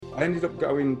I ended up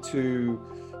going to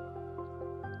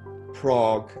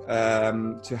Prague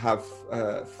to have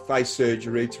face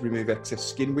surgery to remove excess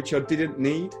skin, which I didn't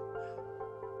need.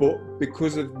 But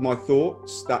because of my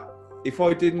thoughts that if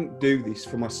I didn't do this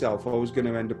for myself, I was going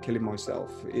to end up killing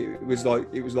myself. It was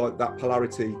like that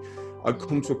polarity. I'd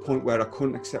come to a point where I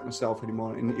couldn't accept myself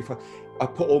anymore. And if I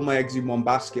put all my eggs in one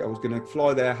basket, I was going to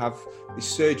fly there, have this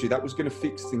surgery that was going to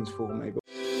fix things for me.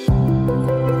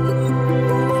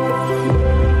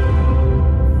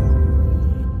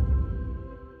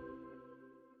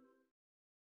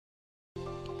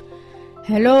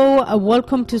 Hello,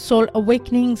 welcome to Soul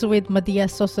Awakenings with Madhya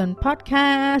Sosan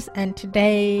podcast. And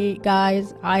today,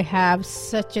 guys, I have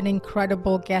such an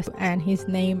incredible guest, and his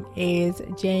name is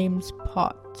James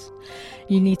Potts.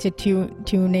 You need to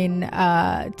tune in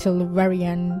till the very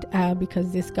end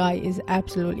because this guy is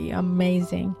absolutely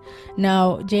amazing.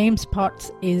 Now, James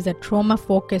Potts is a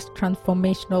trauma-focused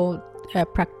transformational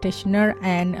practitioner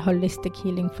and holistic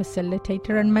healing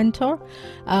facilitator and mentor.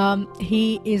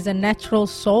 He is a natural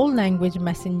soul language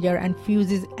messenger and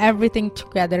fuses everything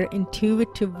together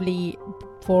intuitively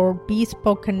for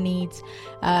bespoke needs,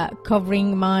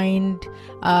 covering mind,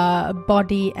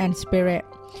 body, and spirit.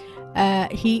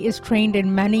 He is trained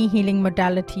in many healing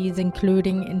modalities,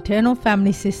 including internal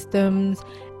family systems,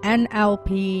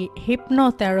 NLP,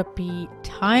 hypnotherapy,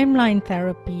 timeline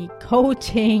therapy,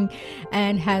 coaching,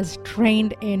 and has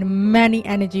trained in many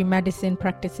energy medicine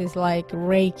practices like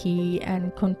Reiki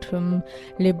and quantum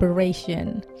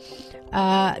liberation.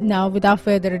 Now, without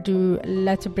further ado,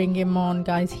 let's bring him on,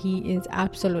 guys. He is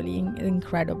absolutely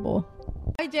incredible.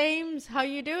 Hi, James. How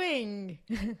you doing?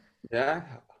 Yeah,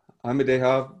 I'm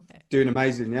Madhya. Doing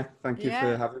amazing, yeah. Thank you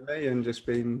for having me and just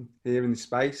being here in the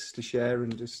space to share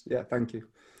and just, thank you.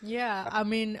 Yeah, I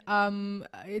mean,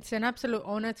 it's an absolute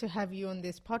honor to have you on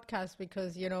this podcast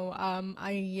because,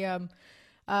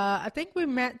 I think we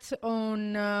met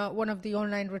on one of the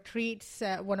online retreats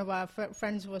one of our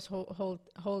friends was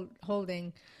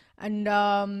holding.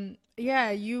 And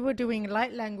you were doing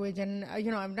light language, and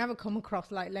I've never come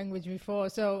across light language before.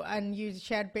 So, and you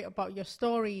shared a bit about your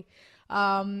story,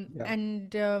 I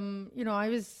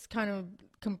was kind of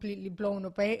completely blown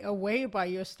away by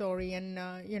your story, and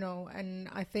and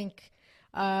I think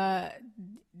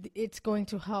it's going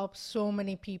to help so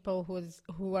many people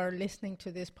who are listening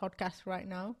to this podcast right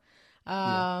now.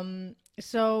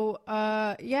 So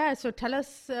tell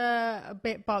us a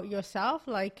bit about yourself,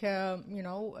 like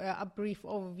a brief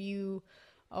overview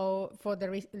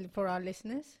for our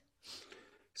listeners.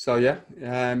 So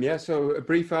so a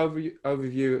brief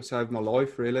overview of my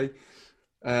life, really.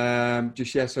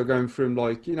 So going from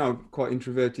quite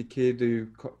introverted kid who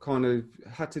kind of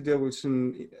had to deal with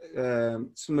some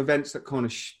events that kind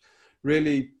of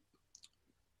really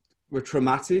were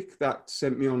traumatic, that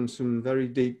sent me on some very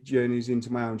deep journeys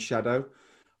into my own shadow.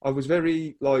 I was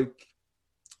very,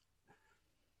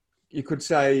 you could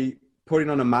say,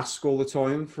 putting on a mask all the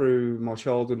time through my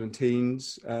childhood and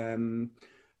teens,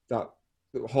 that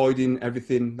hiding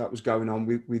everything that was going on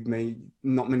with me.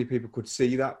 Not many people could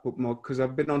see that, but because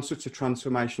I've been on such a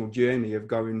transformational journey of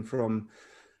going from,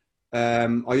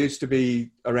 I used to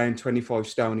be around 25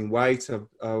 stone in weight.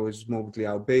 I was morbidly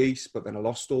obese, but then I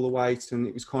lost all the weight, and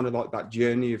it was kind of like that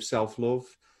journey of self-love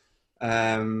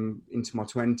into my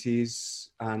 20s,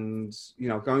 and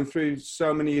going through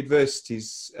so many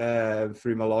adversities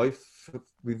through my life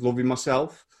with loving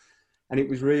myself. And it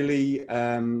was really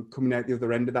coming out the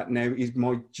other end of that now is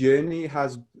my journey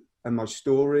and my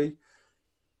story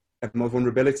and my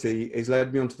vulnerability has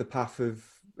led me onto the path of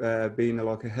being a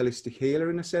holistic healer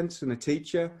in a sense, and a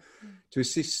teacher to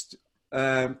assist,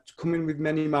 coming with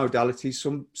many modalities,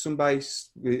 some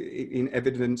based in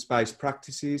evidence-based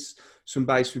practices, some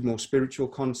based with more spiritual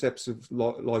concepts of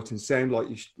light and sound, like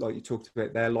you talked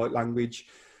about there, light language.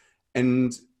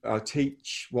 And I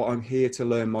teach what I'm here to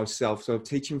learn myself. So I'm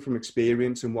teaching from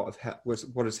experience and what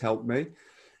has helped me.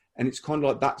 And it's kind of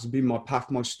like that's been my path.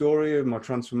 My story and my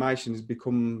transformation has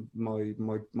become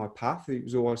my path. It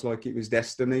was always like it was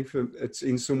destiny it's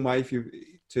in some way for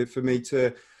me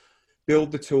to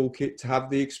build the toolkit, to have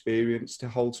the experience, to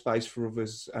hold space for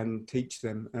others and teach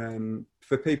them.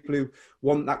 For people who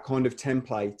want that kind of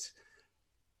template,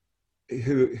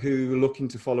 who are looking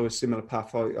to follow a similar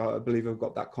path, I believe I've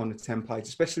got that kind of template,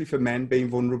 especially for men being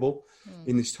vulnerable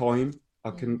in this time.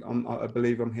 I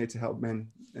believe I'm here to help men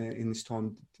in this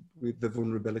time with the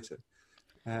vulnerability.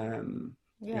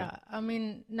 I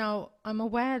mean, now I'm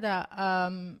aware that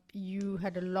you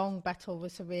had a long battle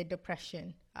with severe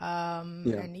depression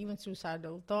and even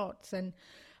suicidal thoughts. And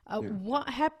what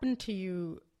happened to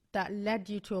you that led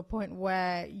you to a point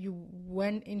where you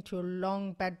went into a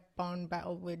long bed-bound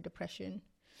battle with depression?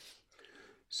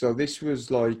 So this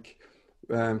was like,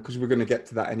 because we're going to get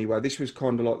to that anyway. This was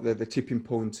kind of like the tipping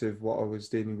point of what I was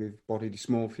dealing with, body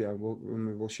dysmorphia.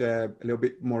 We'll share a little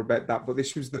bit more about that. But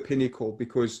this was the pinnacle,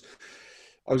 because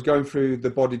I was going through the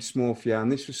body dysmorphia,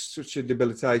 and this was such a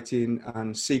debilitating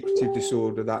and secretive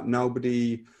disorder that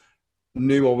nobody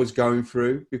knew I was going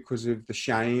through, because of the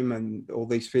shame and all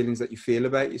these feelings that you feel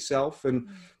about yourself. And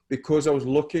because I was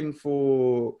looking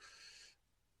for,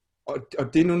 I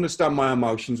didn't understand my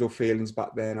emotions or feelings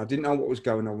back then. I didn't know what was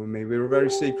going on with me. We were a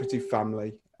very secretive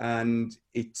family, and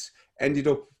it ended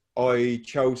up, I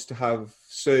chose to have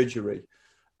surgery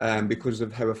because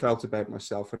of how I felt about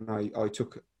myself. And I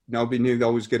took, nobody knew that I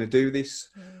was going to do this.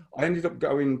 I ended up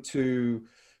going to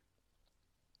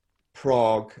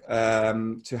Prague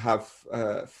to have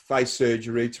face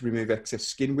surgery to remove excess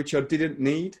skin, which I didn't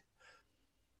need.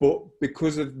 But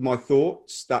because of my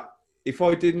thoughts that if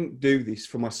I didn't do this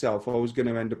for myself, I was going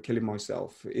to end up killing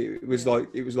myself. It was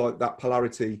like that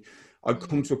polarity. I'd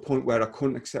come to a point where I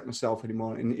couldn't accept myself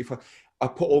anymore. And if I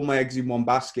put all my eggs in one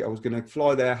basket, I was going to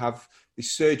fly there, have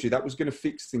this surgery that was going to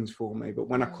fix things for me. But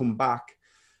when I come back,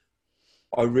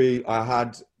 I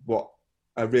had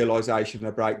a realization,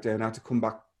 a breakdown. I had to come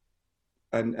back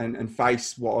and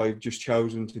face what I've just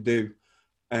chosen to do,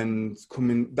 and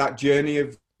that journey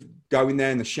of going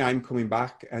there and the shame coming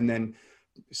back, and then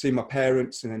see my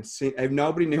parents, and then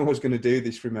nobody knew I was going to do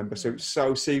this, remember? So it was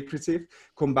so secretive.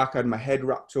 Come back, I had my head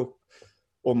wrapped up,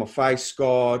 or my face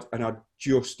scarred, and I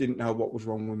just didn't know what was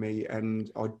wrong with me. And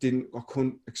I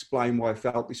couldn't explain why I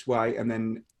felt this way. And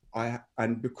then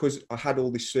because I had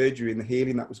all this surgery and the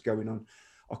healing that was going on,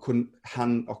 I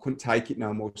couldn't take it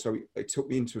no more. So it took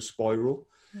me into a spiral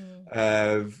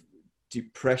of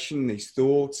depression, these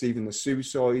thoughts, even the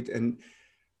suicide. And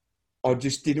I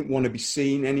just didn't want to be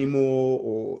seen anymore,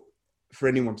 or for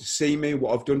anyone to see me.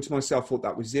 What I've done to myself, I thought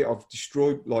that was it. I've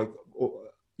destroyed,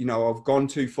 I've gone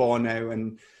too far now,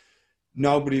 and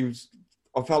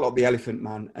I felt like the elephant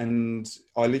man. And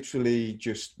I literally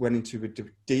just went into a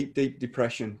deep, deep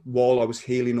depression while I was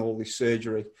healing all this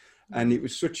surgery. And it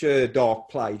was such a dark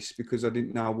place because I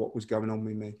didn't know what was going on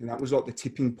with me. And that was like the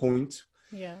tipping point.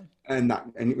 Yeah. And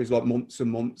it was like months and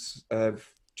months of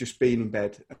just being in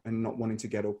bed and not wanting to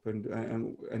get up,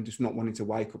 and just not wanting to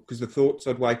wake up, because the thoughts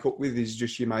I'd wake up with is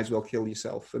just, you may as well kill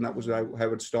yourself. And that was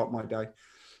how I'd start my day.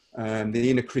 The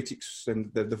inner critics and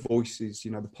the voices,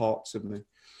 the parts of me.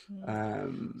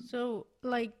 So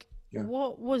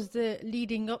what was the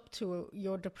leading up to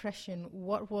your depression?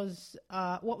 What was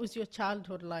your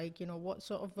childhood like? What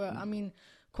sort of,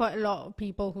 quite a lot of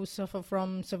people who suffer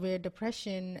from severe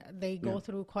depression, they go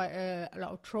through quite a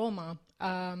lot of trauma.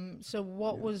 So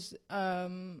what was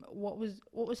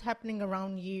happening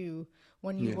around you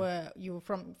when you were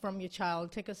from your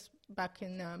child? Take us back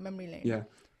in memory lane. Yeah.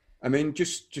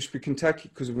 Just we can take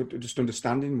it because we're just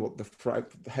understanding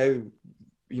how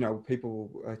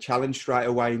people are challenged straight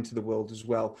away into the world as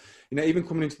well. Even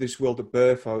coming into this world at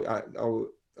birth,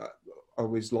 I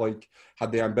was like,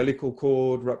 had the umbilical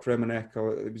cord wrapped around my neck.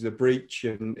 It was a breech,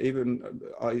 and even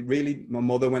my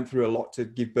mother went through a lot to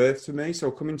give birth to me.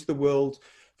 So coming into the world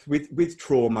with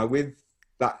trauma, with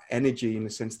that energy, in a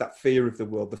sense, that fear of the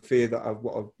world, the fear that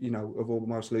of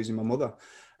almost losing my mother,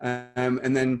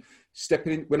 and then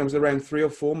stepping in when I was around 3 or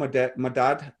 4. My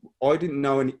dad, I didn't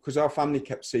know any, because our family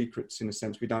kept secrets in a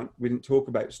sense. We didn't talk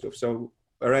about stuff. So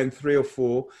around 3 or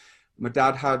 4. My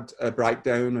dad had a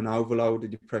breakdown, an overload, a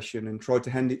depression, and tried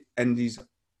to end his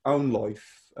own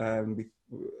life. And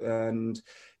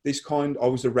I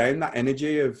was around that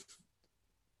energy of,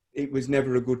 it was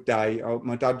never a good day.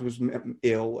 My dad was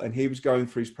ill and he was going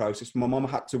through his process. My mum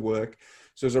had to work.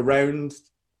 So I was around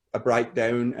a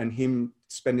breakdown and him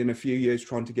spending a few years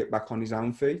trying to get back on his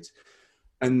own feet.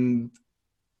 And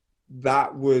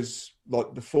that was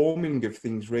like the forming of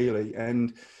things, really.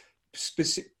 And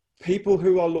people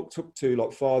who I looked up to,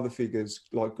 like father figures,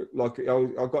 like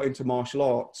I got into martial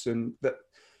arts, and that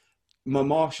my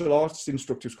martial arts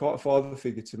instructor was quite a father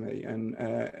figure to me, and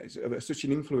such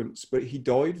an influence. But he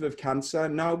died of cancer.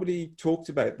 Nobody talked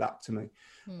about that to me,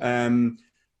 and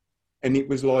it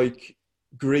was like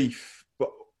grief. But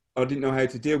I didn't know how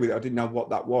to deal with it. I didn't know what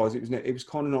that was. It was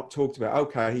kind of not talked about.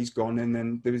 Okay, he's gone, and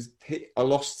then I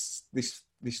lost this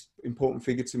important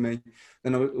figure to me.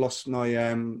 Then I lost my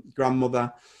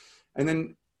grandmother. And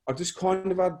then I just kind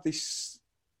of had this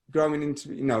growing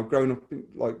up,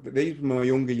 like these were my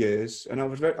younger years, and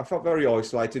I felt very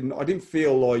isolated, and I didn't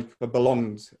feel like I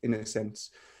belonged in a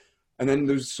sense. And then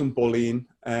there was some bullying,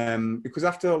 because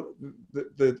after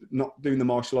the not doing the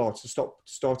martial arts, I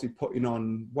started putting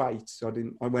on weight.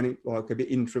 I went in, like, a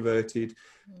bit introverted,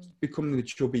 becoming the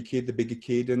chubby kid, the bigger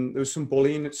kid, and there was some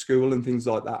bullying at school and things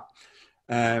like that,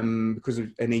 because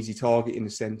of an easy target in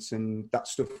a sense, and that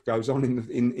stuff goes on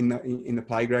in the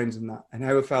playgrounds and that, and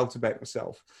how I felt about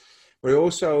myself. But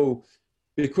also,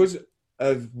 because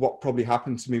of what probably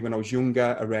happened to me when I was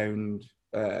younger around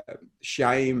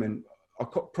shame, and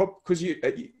because you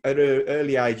at an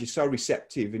early age you're so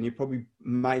receptive, and you probably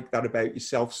make that about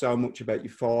yourself so much, about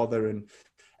your father and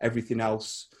everything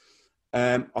else.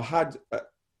 I had,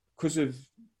 because of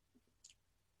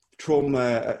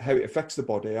trauma, how it affects the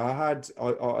body,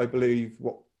 I believe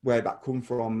where that come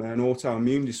from, an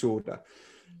autoimmune disorder,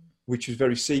 which was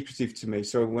very secretive to me.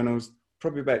 So when I was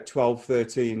probably about 12,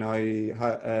 13, I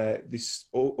had this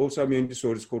autoimmune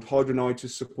disorder. It's called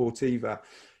hidradenitis suppurativa,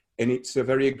 and it's a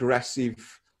very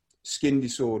aggressive skin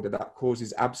disorder that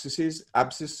causes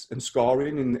abscess and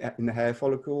scarring in the hair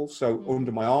follicles. So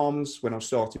under my arms, when I was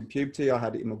starting puberty, I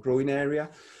had it in my groin area.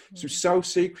 So it's so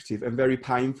secretive and very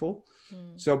painful.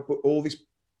 So but all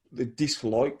the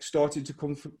dislike started to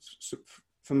come from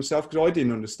myself, because I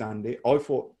didn't understand it. I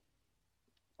thought,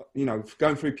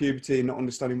 going through puberty and not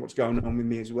understanding what's going on with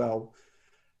me as well.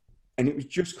 And it was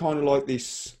just kind of like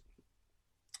this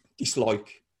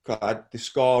dislike. I had the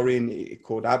scarring, it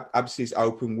called abscess,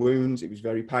 open wounds. It was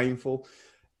very painful,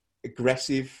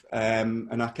 aggressive,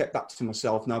 and I kept that to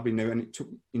myself. Nobody knew, and it took,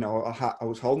 I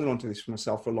was holding on to this for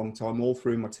myself for a long time, all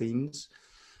through my teens.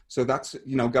 So that's,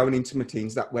 going into my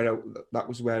teens, that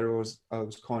was where I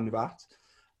was kind of at,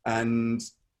 and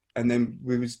then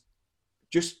we was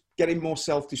just getting more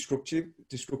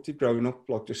self-destructive growing up,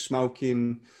 like just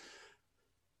smoking,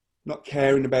 not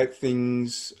caring about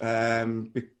things,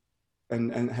 and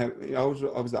how I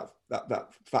was that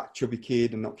fat chubby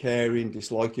kid, and not caring,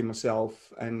 disliking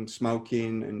myself, and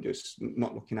smoking, and just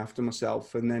not looking after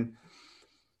myself. And then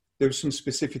there were some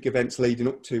specific events leading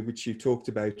up to, which you talked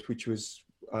about, which was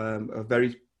a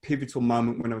very pivotal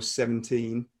moment when I was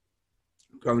 17,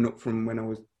 growing up from when I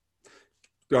was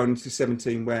growing to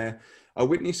 17, where I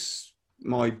witnessed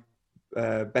my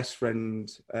best friend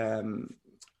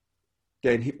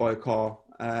getting hit by a car,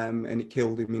 and it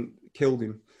killed him.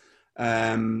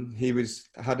 He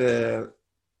had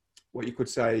what you could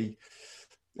say,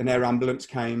 an air ambulance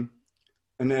came.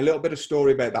 And a little bit of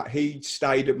story about that. He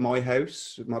stayed at my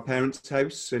house, at my parents'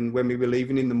 house, and when we were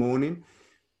leaving in the morning,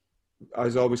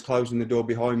 as I was closing the door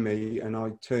behind me and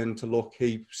I turned to look,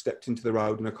 he stepped into the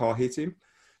road and a car hit him.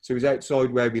 So he was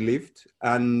outside where we lived,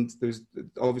 and there was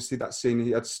obviously that scene. He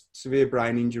had severe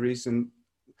brain injuries, and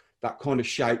that kind of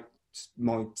shaped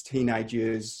my teenage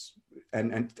years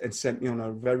and sent me on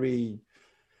a very,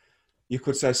 you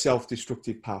could say,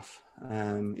 self-destructive path.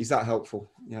 Is that helpful?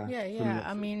 Yeah.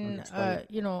 I mean,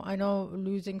 I know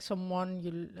losing someone,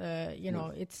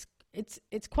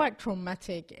 it's quite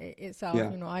traumatic itself.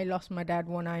 Yeah. I lost my dad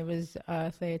when I was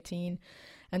 13,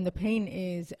 and the pain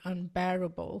is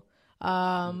unbearable.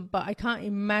 But I can't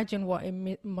imagine what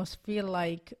it must feel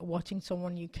like watching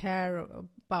someone you care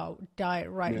about die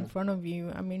right in front of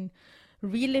you. I mean,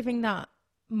 reliving that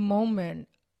moment,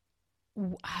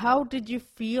 how did you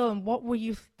feel, and what were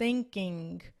you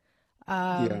thinking?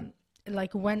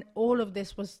 Like when all of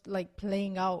this was like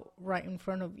playing out right in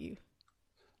front of you?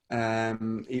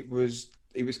 It was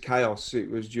chaos. It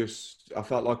was just, I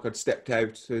felt like I'd stepped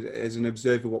out as an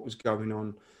observer what was going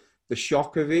on. The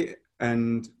shock of it,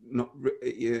 and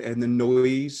the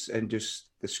noise, and just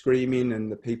the screaming, and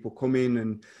the people coming,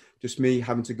 and just me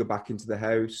having to go back into the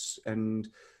house, and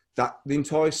that the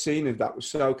entire scene of that was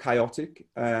so chaotic.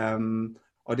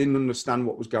 I didn't understand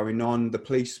what was going on. The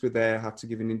police were there, had to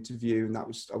give an interview, and I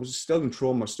was still in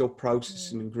trauma, still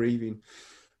processing and grieving.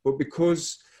 But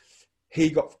because he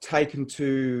got taken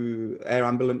to air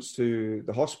ambulance to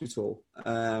the hospital,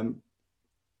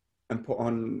 and put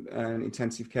on an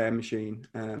intensive care machine,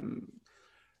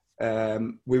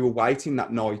 we were waiting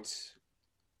that night.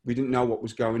 We didn't know what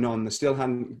was going on. They still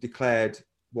hadn't declared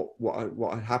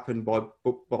what had happened, but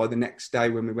by the next day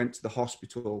when we went to the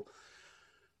hospital,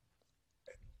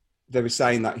 they were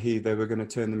saying that they were going to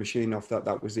turn the machine off.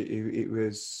 That was it. It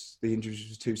was, the injuries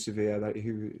were too severe, that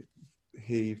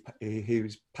he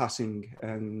was passing,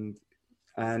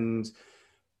 and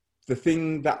the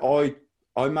thing that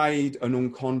I made an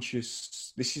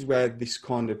unconscious. This is where this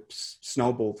kind of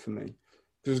snowballed for me,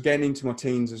 because I was getting into my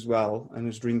teens as well, and I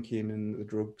was drinking and the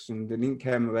drugs, and I didn't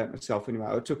care about myself anyway.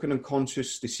 I took an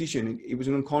unconscious decision. It was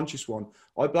an unconscious one.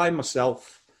 I blamed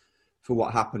myself for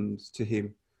what happened to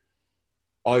him.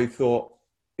 I thought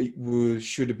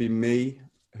should have been me.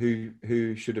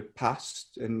 who should have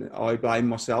passed, and I blame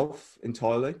myself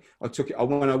entirely. I took it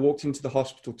when I walked into the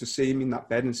hospital to see him in that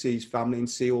bed and see his family and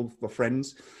see all my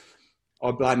friends.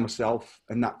 I blame myself,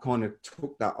 and that kind of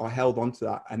took that. I held on to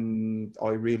that, and I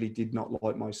really did not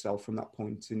like myself from that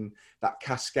point, and that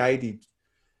cascaded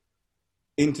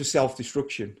into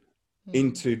self-destruction,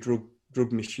 into drug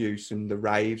misuse and the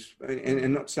raves,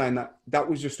 and not saying that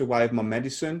was just a way of my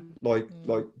medicine, like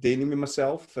dealing with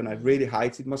myself, and I really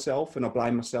hated myself and I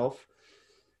blamed myself.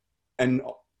 And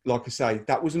like I say,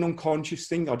 that was an unconscious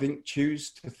thing. I didn't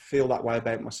choose to feel that way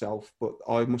about myself, but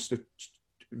I must have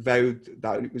vowed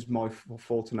that it was my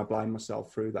fault, and I blamed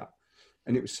myself through that.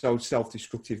 And it was so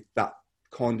self-destructive, that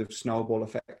kind of snowball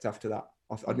effect after that.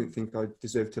 I didn't think I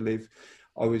deserved to live.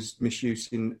 I was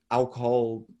misusing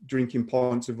alcohol, drinking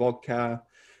pints of vodka,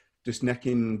 just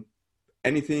necking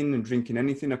anything and drinking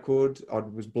anything I could. I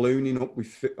was ballooning up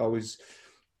I was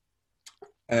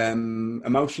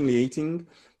emotionally eating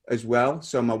as well.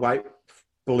 So my weight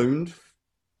ballooned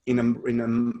in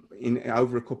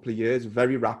over a couple of years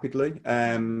very rapidly,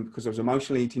 because I was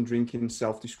emotionally eating, drinking,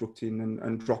 self-destructing,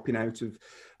 and dropping out of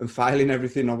and failing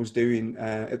everything I was doing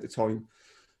at the time.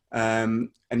 And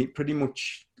it pretty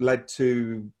much led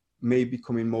to me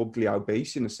becoming morbidly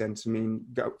obese in a sense. I mean,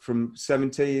 from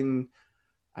 17,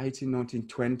 18, 19,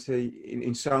 20,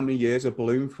 in so many years, I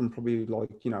ballooned from probably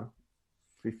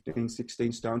 15,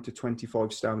 16 stone to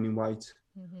 25 stone in weight.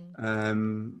 I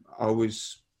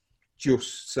was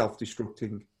just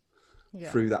self-destructing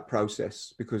through that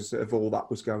process because of all that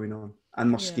was going on. And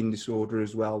my skin disorder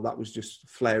as well, that was just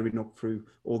flaring up through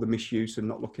all the misuse and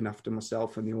not looking after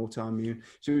myself and the autoimmune.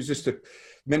 So it was just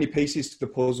many pieces to the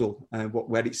puzzle,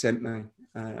 where it sent me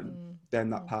down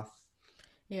that path.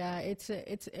 Yeah, it's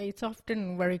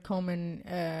often very common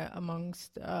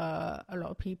amongst a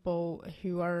lot of people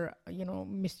who are,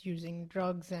 misusing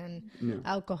drugs and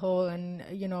alcohol, and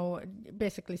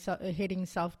basically hitting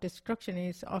self-destruction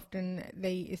is often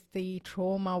it's the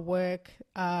trauma work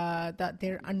that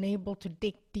they're unable to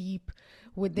dig deep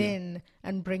within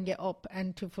and bring it up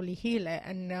and to fully heal it.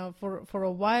 And for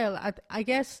a while, I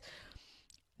guess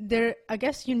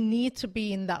you need to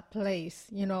be in that place.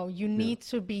 You need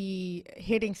to be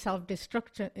hitting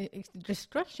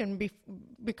self-destruction,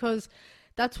 because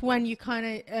that's when you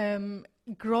kind of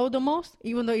grow the most,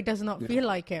 even though it does not feel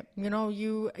like it. You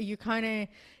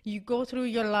go through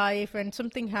your life and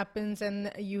something happens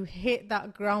and you hit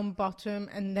that ground bottom,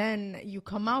 and then you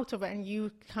come out of it and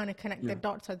you kind of connect the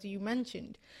dots, as you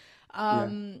mentioned.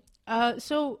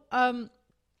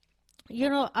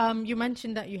 You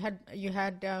mentioned that you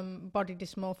had body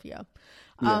dysmorphia.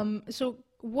 So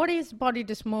what is body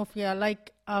dysmorphia?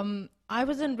 Like, I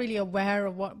wasn't really aware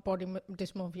of what body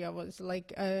dysmorphia was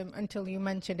like until you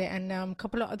mentioned it, and a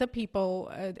couple of other people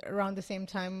around the same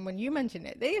time when you mentioned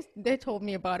it, they told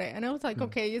me about it, and I was like,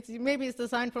 okay, maybe it's a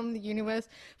sign from the universe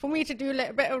for me to do a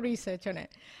little bit of research on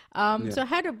it. So I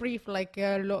had a brief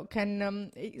look,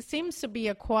 and it seems to be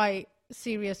a quite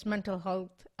serious mental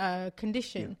health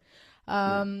condition.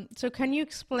 So can you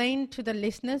explain to the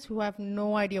listeners who have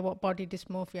no idea what body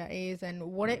dysmorphia is and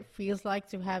what it feels like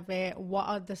to have it? What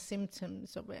are the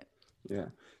symptoms of it? Yeah.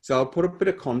 So I'll put a bit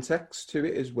of context to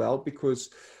it as well, because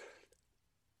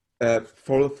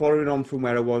following on from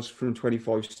where I was from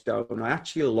 25 stone, I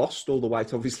actually lost all the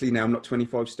weight. Obviously now I'm not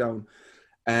 25 stone,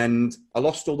 and I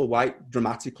lost all the weight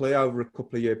dramatically over a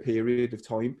couple of year period of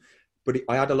time, but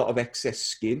I had a lot of excess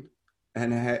skin.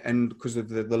 And because of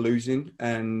the losing,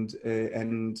 and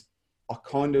I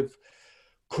kind of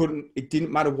couldn't. It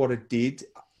didn't matter what I did,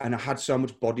 and I had so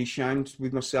much body shame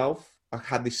with myself. I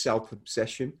had this self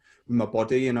obsession with my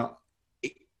body, and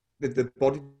the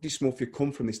body dysmorphia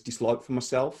come from this dislike for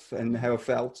myself and how I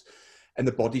felt, and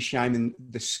the body shame and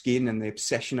the skin and the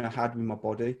obsession I had with my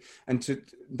body, and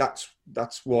that's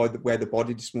why where the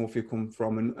body dysmorphia come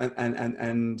from,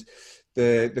 and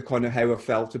the kind of how I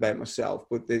felt about myself.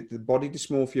 But the body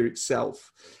dysmorphia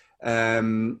itself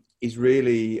is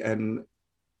really a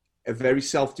very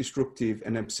self-destructive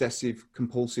and obsessive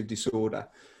compulsive disorder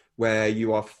where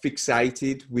you are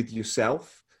fixated with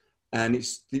yourself, and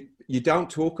you don't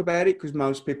talk about it because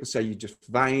most people say you're just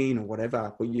vain or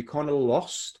whatever, but you're kind of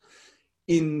lost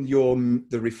in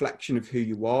the reflection of who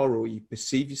you are or you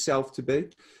perceive yourself to be,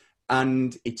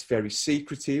 and it's very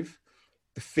secretive.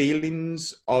 The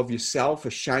feelings of yourself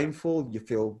are shameful. You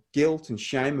feel guilt and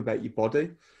shame about your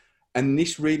body. And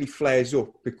this really flares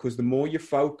up because the more you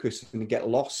focus and you get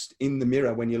lost in the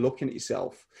mirror when you're looking at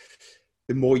yourself,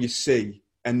 the more you see,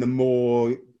 and the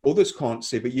more others can't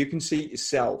see, but you can see it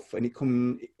yourself. And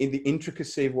in the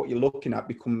intricacy of what you're looking at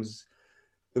becomes,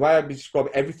 the way I describe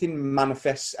it, everything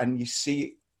manifests, and you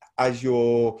see as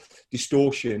your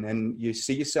distortion, and you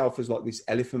see yourself as like this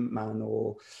elephant man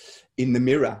or in the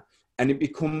mirror, and it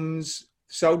becomes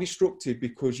so destructive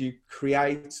because you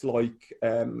create like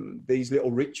these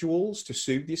little rituals to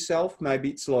soothe yourself. Maybe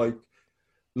it's like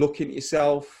looking at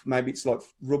yourself, maybe it's like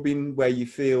rubbing where you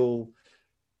feel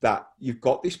that you've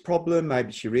got this problem. Maybe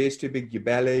it's your ears too big, your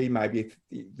belly, maybe if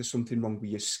there's something wrong with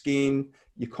your skin.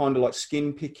 You kind of like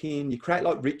skin picking. You create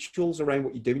like rituals around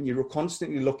what you're doing. You're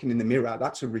constantly looking in the mirror.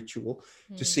 That's a ritual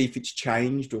to see if it's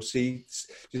changed, or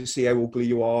to see how ugly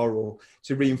you are, or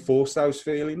to reinforce those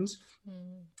feelings.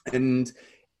 And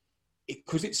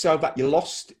because it's so that you're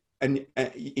lost and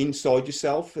inside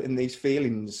yourself and these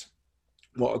feelings,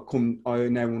 what I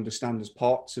now understand as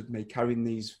parts of me carrying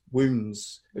these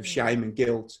wounds of shame and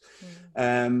guilt.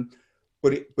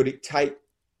 But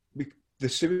the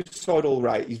suicidal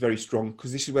rate is very strong,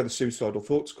 because this is where the suicidal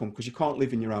thoughts come, because you can't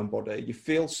live in your own body. You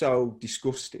feel so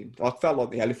disgusting. I felt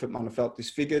like the elephant man. I felt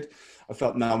disfigured. I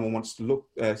felt no one wants to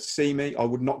see me. I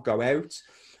would not go out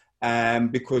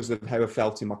because of how I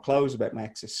felt in my clothes, about my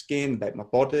excess skin, about my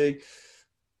body.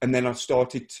 And then I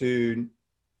started to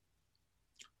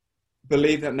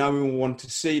believe that no one wanted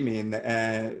to see me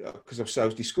because I was so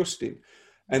disgusting.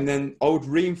 And then I would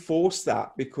reinforce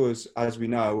that, because as we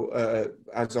know,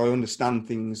 as I understand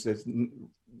things,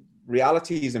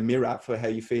 reality is a mirror for how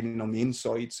you're feeling on the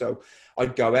inside. So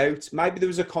I'd go out. Maybe there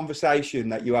was a conversation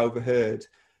that you overheard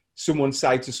someone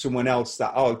say to someone else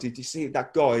that, oh, did you see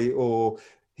that guy? Or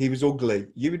he was ugly.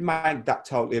 You would make that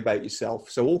totally about yourself.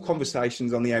 So all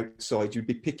conversations on the outside, you'd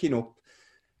be picking up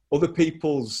other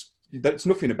people's, that's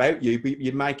nothing about you, but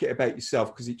you make it about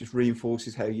yourself, because it just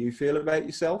reinforces how you feel about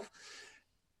yourself.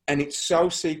 And it's so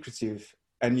secretive,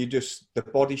 and the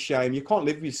body shame, you can't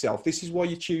live with yourself. This is why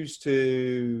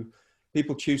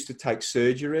people choose to take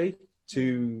surgery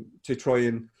to try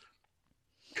and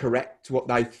correct what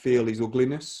they feel is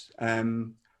ugliness.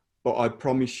 But I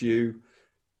promise you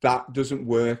that doesn't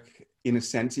work in a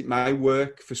sense. It may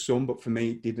work for some, but for me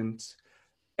it didn't.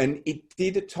 And it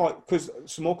did at times, because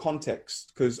some more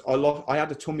context, because I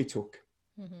had a tummy tuck.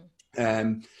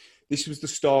 This was the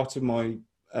start of my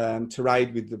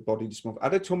tirade with the body dysmorphia. I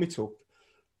had a tummy tuck,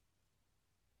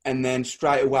 and then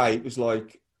straight away it was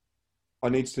like I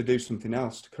needed to do something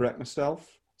else to correct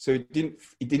myself. So it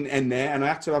didn't end there, and I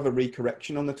had to have a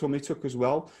recorrection on the tummy tuck as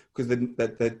well, because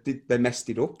they messed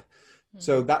it up.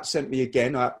 So that sent me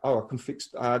again. I can fix.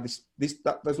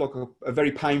 That was like a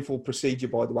very painful procedure,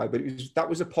 by the way, but that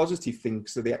was a positive thing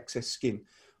because of the excess skin.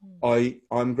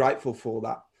 I'm grateful for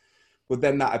that. But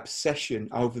then that obsession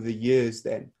over the years,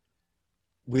 then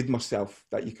with myself,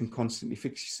 that you can constantly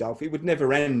fix yourself. It would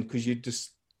never end,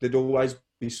 because there'd always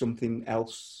be something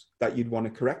else that you'd want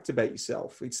to correct about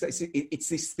yourself. It's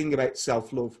this thing about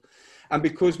self-love, and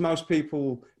because most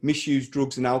people misuse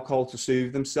drugs and alcohol to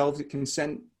soothe themselves,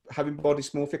 having body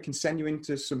dysmorphia can send you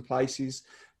into some places,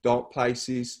 dark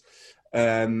places,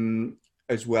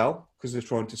 as well, because they're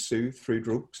trying to soothe through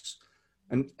drugs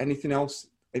and anything else.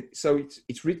 So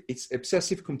it's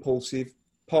obsessive compulsive.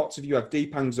 Parts of you have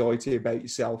deep anxiety about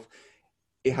yourself.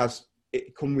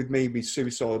 It come with me with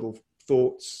suicidal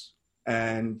thoughts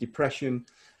and depression,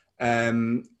 a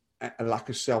lack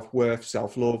of self-worth,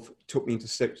 self-love. Took me into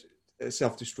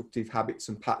self-destructive habits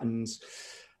and patterns.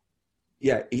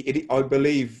 Yeah, I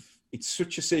believe it's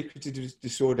such a secretive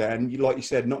disorder, and like you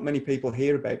said, not many people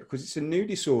hear about it because it's a new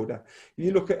disorder. If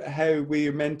you look at how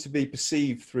we're meant to be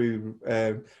perceived through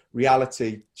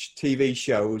reality TV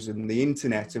shows and the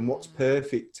internet and what's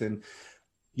perfect, and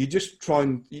you just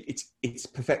it's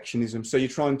perfectionism. So you're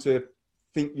trying to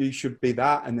think you should be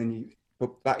that, and then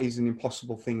but that is an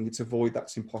impossible thing. It's a void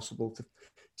that's impossible to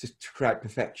create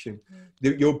perfection.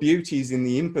 Your beauty is in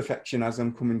the imperfection, as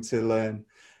I'm coming to learn.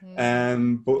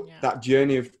 That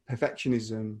journey of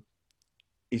perfectionism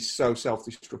is so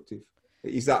self-destructive.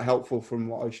 Is that helpful from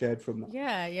what I shared from that?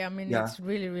 Yeah. I mean, it's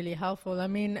really, really helpful. I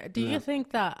mean, do you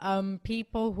think that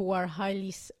people who are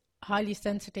highly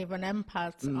sensitive and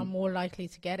empaths are more likely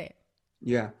to get it?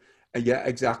 Yeah,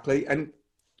 exactly. And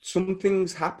some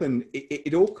things happen.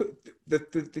 It all.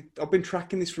 I've been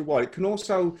tracking this for a while. It can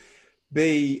also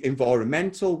be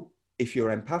environmental. If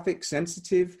you're empathic,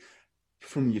 sensitive,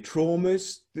 from your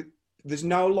traumas, there's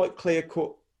no like clear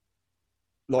cut,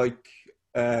 like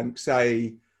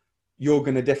say you're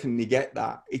going to definitely get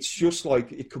that. It's just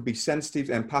like it could be sensitive,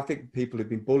 empathic. People have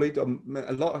been bullied. A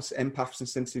lot of empaths and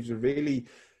sensitives are really,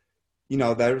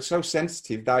 they're so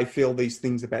sensitive. They feel these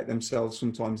things about themselves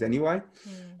sometimes anyway.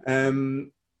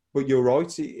 But you're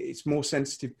right. It's more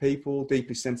sensitive people,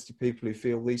 deeply sensitive people who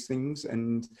feel these things.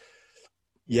 And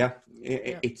Yeah,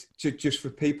 Yeah. it's just for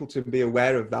people to be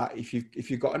aware of that. If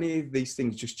you've got any of these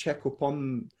things, just check up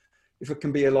on, if it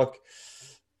can be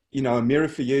a mirror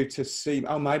for you to see,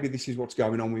 oh, maybe this is what's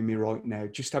going on with me right now.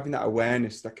 Just having that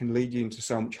awareness that can lead you into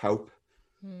so much hope.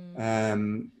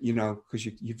 Because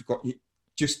you've got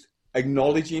just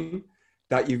acknowledging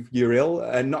that you're ill,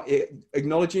 and not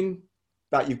acknowledging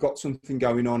that you've got something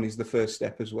going on is the first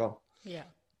step as well. Yeah.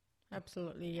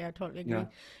 Absolutely, yeah, I totally agree.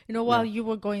 Yeah. While you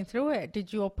were going through it,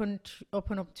 did you open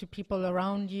up to people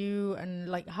around you, and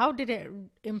like, how did it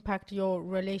impact your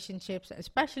relationships,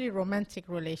 especially romantic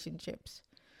relationships?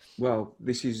 Well,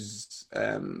 this is,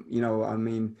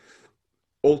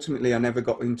 ultimately, I never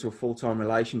got into a full-time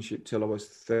relationship till I was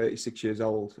 36 years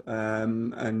old,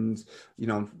 and I'm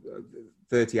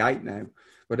 38 now.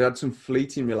 But I had some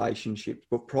fleeting relationships.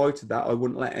 But prior to that, I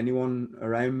wouldn't let anyone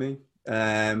around me.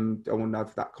 I wouldn't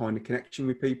have that kind of connection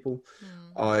with people.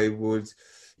 I would,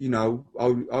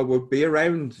 I would be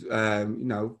around, a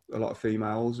lot of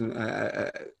females and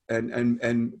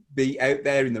be out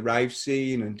there in the rave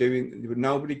scene and doing.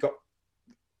 Nobody got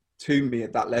to me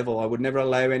at that level. I would never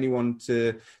allow anyone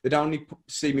to. They'd only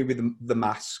see me with the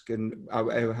mask, and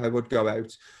I would go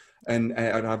out and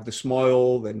I'd have the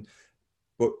smile,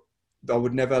 but I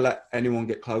would never let anyone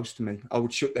get close to me. I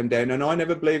would shut them down, and I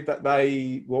never believed that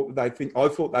what would they think. I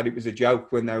thought that it was a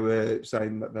joke when they were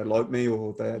saying that they liked me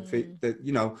or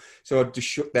so I'd just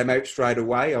shut them out straight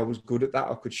away. I was good at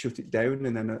that. I could shut it down,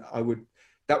 and then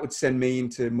that would send me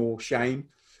into more shame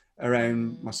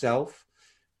around myself.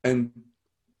 And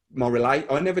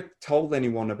I never told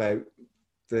anyone about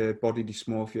the body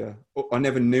dysmorphia. I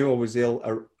never knew I was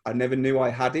ill. I never knew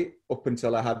I had it up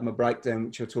until I had my breakdown,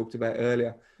 which I talked about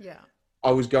earlier. Yeah. I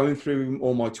was going through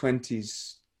all my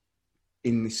 20s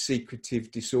in this secretive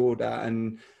disorder,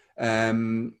 and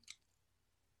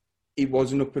it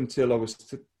wasn't up until I was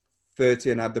 30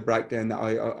 and had the breakdown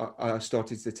that I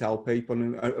started to tell people,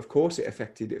 and of course it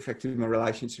affected my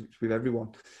relationships with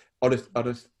everyone.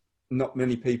 Not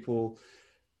many people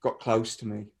got close to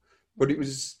me, but it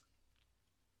was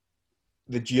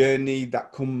the journey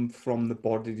that come from the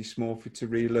body dysmorphia to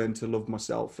relearn to love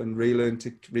myself and relearn to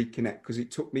reconnect, because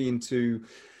it took me into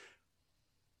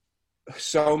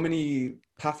so many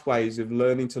pathways of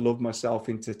learning to love myself,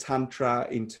 into tantra,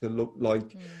 into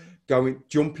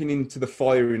jumping into the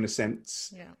fire in a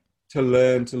sense, to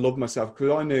learn to love myself,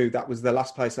 because I knew that was the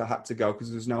last place I had to go,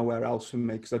 because there's nowhere else for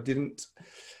me, because I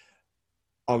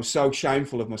was so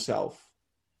shameful of myself.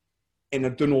 And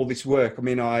I'd done all this work. I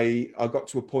mean, I got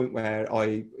to a point where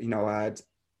I had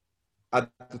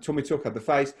the tummy tuck, had the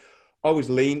face. I was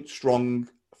lean, strong,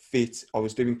 fit. I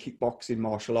was doing kickboxing,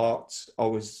 martial arts. I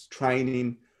was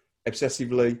training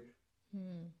obsessively.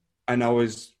 And I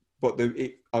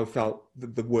felt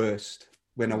the worst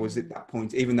when I was at that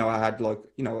point, even though I had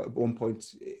at one point,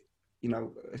 a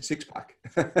six pack.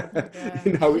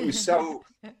 It was so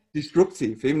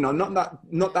destructive. Even though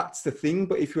not that's the thing,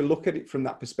 but if you look at it from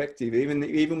that perspective,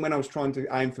 even when I was trying to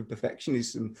aim for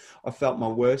perfectionism, I felt my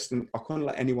worst, and I couldn't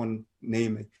let anyone near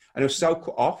me. And I was so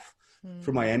cut off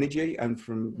from my energy and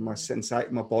from my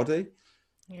my body.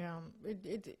 Yeah,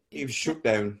 it was shut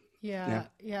down. Yeah.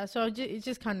 So it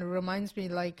just kind of reminds me,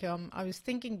 I was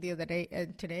thinking the other day,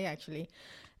 today actually,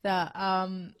 that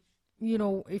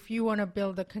if you want to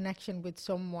build a connection with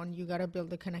someone, you got to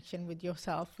build a connection with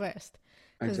yourself first.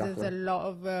 Because there's a lot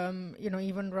of,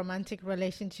 even romantic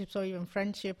relationships or even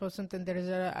friendship or something, there is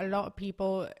a lot of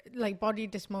people, like body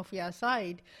dysmorphia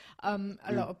aside, a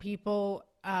lot of people,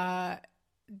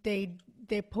 they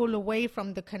pull away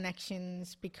from the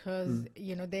connections because,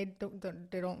 they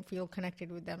don't feel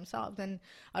connected with themselves. And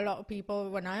a lot of people,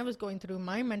 when I was going through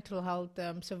my mental health,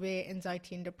 severe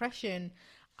anxiety and depression,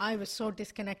 I was so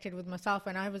disconnected with myself,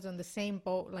 and I was on the same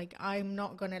boat. Like, I'm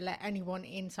not going to let anyone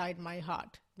inside my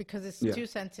heart because it's too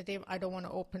sensitive. I don't want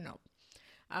to open up.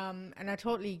 And I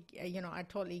totally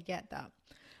get that.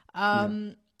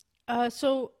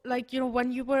 So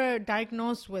when you were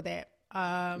diagnosed with it,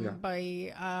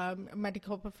 by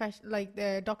medical profession, like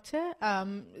the doctor,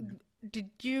 did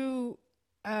you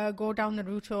go down the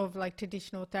route of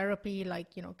traditional therapy,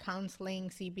 counseling,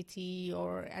 CBT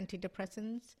or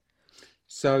antidepressants?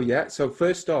 So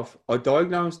first off, I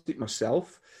diagnosed it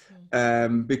myself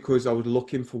because I was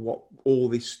looking for all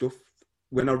this stuff.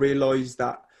 When I realised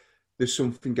that there's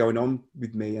something going on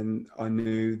with me, and I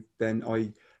knew, then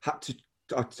I had to.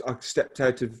 I stepped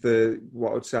out of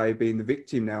what I'd say being the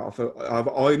victim. Now I felt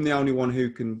I'm the only one who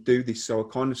can do this, so I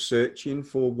kind of searching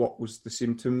for what was the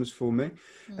symptoms for me,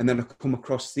 and then I come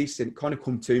across this, and it kind of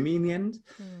come to me in the end.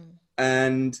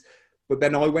 But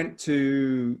then I went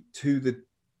to the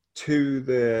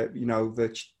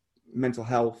mental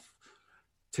health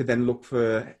to then look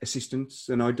for assistance.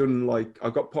 And I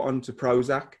got put onto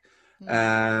Prozac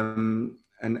and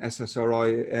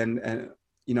SSRI, and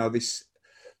this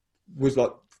was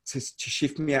like to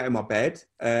shift me out of my bed.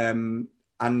 And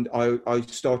I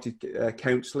started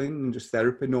counselling and just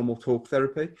therapy, normal talk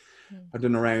therapy. I'd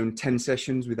done around 10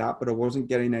 sessions with that, but I wasn't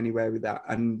getting anywhere with that.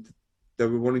 And they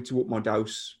were wanting to up my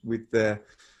dose with the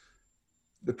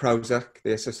Prozac,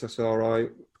 the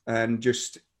SSRI, and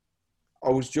I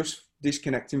was just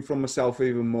disconnecting from myself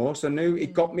even more. So I knew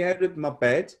it got me out of my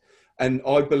bed. And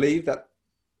I believe that,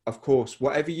 of course,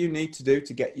 whatever you need to do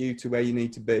to get you to where you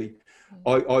need to be,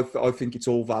 I think it's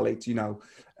all valid,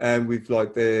 with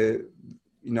like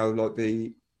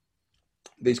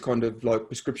these kind of like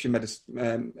prescription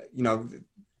medicine,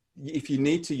 if you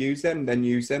need to use them, then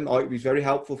use them. It was very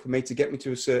helpful for me to get me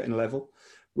to a certain level.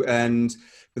 But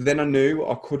then I knew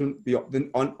I couldn't be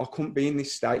in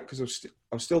this state because I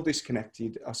was still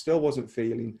disconnected. I still wasn't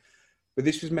feeling, but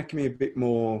this was making me a bit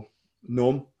more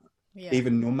numb,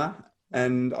 even number.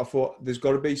 And I thought there's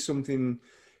got to be something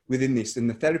within this. And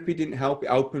the therapy didn't help. It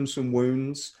opened some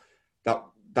wounds that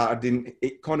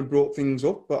it kind of brought things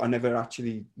up, but I never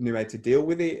actually knew how to deal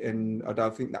with it. And I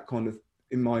don't think that kind of,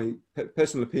 in my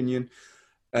personal opinion,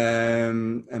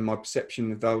 and my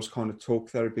perception of those kind of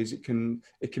talk therapies, it can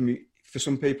be, for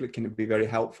some people, it can be very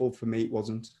helpful. For me, it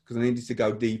wasn't, because I needed to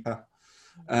go deeper.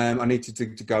 I needed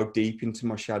to go deep into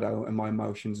my shadow and my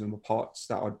emotions and the parts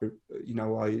that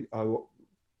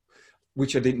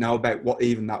which I didn't know about what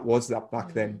even that was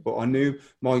back then. But I knew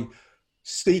my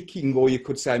seeking, or you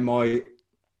could say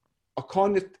I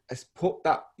kind of put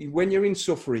that, when you're in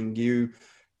suffering,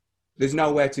 there's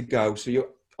nowhere to go. So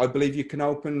I believe you can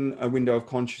open a window of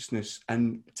consciousness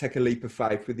and take a leap of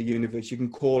faith with the universe. You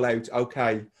can call out,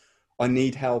 okay, I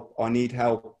need help.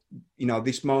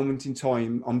 This moment in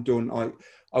time, I'm done.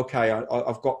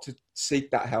 I've got to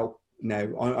seek that help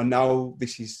now. I know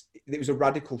it was a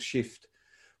radical shift.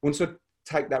 Once I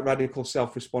take that radical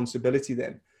self-responsibility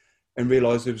then and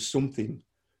realise there was something,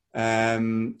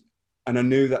 and I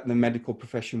knew that the medical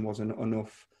profession wasn't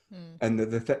enough, and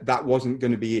that wasn't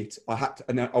going to be it.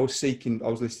 I was seeking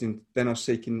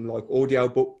like audio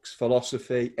books,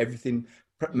 philosophy, everything,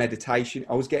 meditation.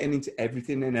 I was getting into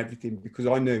everything because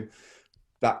I knew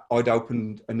that I'd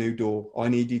opened a new door. I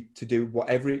needed to do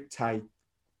whatever it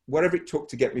took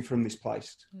to get me from this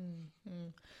place.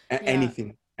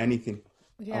 Anything.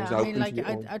 Yeah, I mean, like,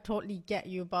 I totally get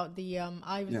you about the,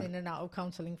 I was in and out of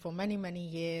counseling for many, many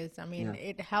years. I mean,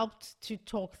 it helped to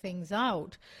talk things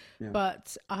out,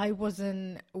 but I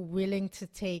wasn't willing to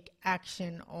take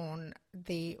action on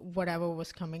whatever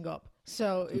was coming up.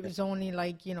 So it was only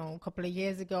like, a couple of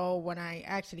years ago when I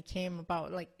actually came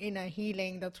about like inner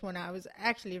healing. That's when I was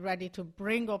actually ready to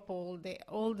bring up all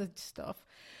the stuff.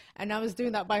 And I was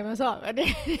doing that by myself. I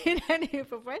didn't need any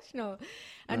professional.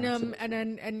 And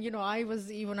I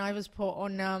was put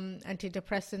on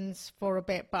antidepressants for a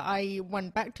bit, but I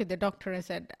went back to the doctor and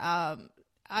said,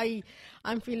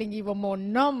 I'm feeling even more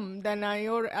numb than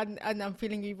and I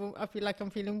feel like I'm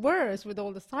feeling worse with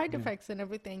all the side effects and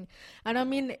everything. And I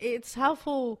mean, it's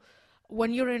helpful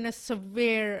when you're in a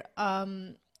severe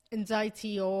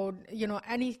anxiety or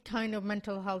any kind of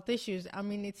mental health issues. I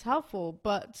mean, it's helpful,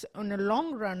 but on the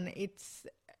long run, it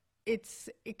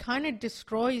kind of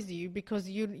destroys you because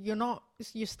you're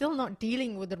still not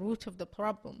dealing with the root of the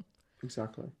problem.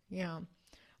 Exactly. Yeah.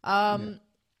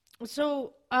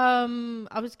 So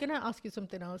I was gonna ask you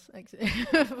something else. I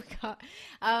forgot.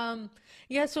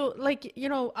 So like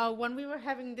when we were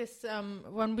having this,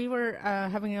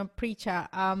 having a pre-chat,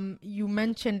 you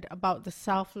mentioned about the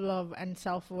self-love and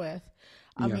self-worth.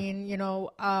 I mean,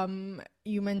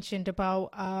 you mentioned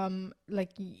about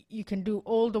like you can do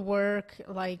all the work,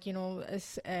 like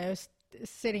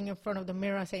sitting in front of the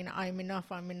mirror saying I'm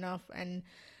enough, and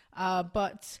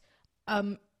but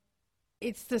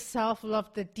it's the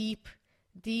self-love, the deep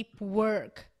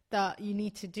work that you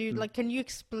need to do. Like, can you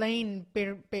explain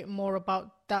a bit more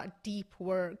about that deep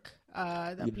work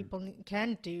that people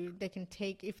can do? They can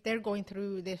take, if they're going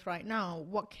through this right now,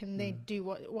 what can they do?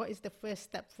 What is the first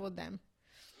step for them?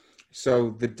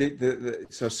 So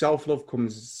so self-love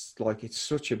comes, like, it's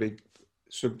such a big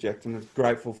subject, and I'm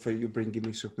grateful for you bringing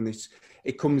this up. And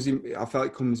I felt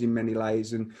it comes in many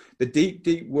layers, and the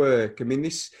deep work. I mean,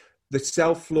 the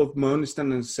self-love, my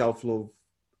understanding of self-love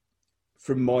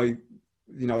from my,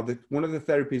 one of the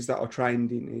therapies that I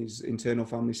trained in is internal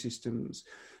family systems.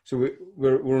 So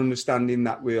we're understanding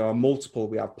that we are multiple,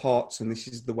 we have parts, and this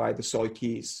is the way the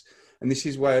psyche is. And this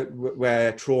is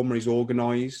where trauma is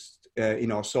organized in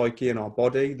our psyche and our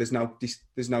body. There's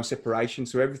no separation.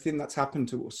 So everything that's happened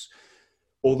to us,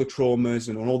 all the traumas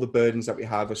and all the burdens that we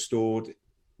have are stored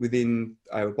within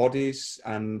our bodies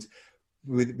and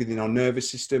within our nervous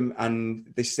system. And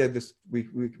they said that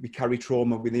we carry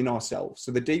trauma within ourselves.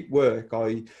 So the deep work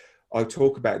I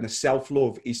talk about in the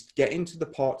self-love is getting to the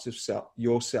parts of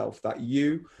yourself that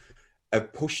you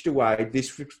have pushed away,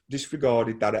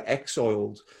 disregarded, that are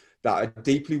exiled, that are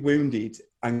deeply wounded,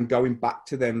 and going back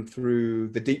to them through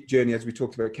the deep journey. As we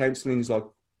talked about, counseling is like,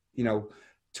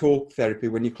 talk therapy.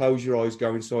 When you close your eyes,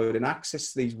 go inside and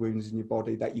access these wounds in your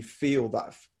body that you feel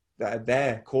that are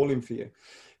there calling for you,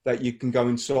 that you can go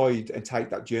inside and take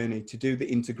that journey to do the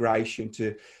integration,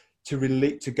 to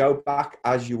relate, to go back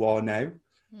as you are now,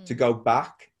 to go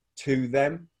back to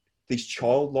them, these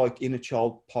childlike inner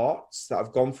child parts that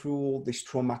have gone through all this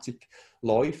traumatic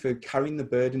life and carrying the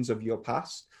burdens of your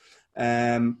past.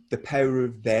 The power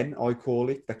of then, I call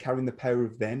it. They're carrying the power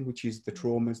of then, which is the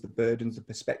traumas, the burdens, the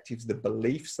perspectives, the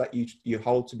beliefs that you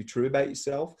hold to be true about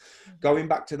yourself. Going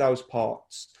back to those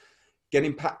parts,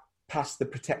 getting past the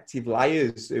protective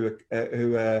layers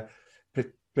who are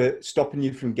stopping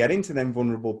you from getting to them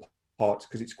vulnerable parts,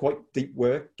 because it's quite deep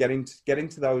work getting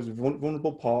to those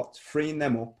vulnerable parts, freeing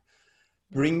them up,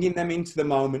 bringing them into the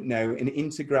moment now and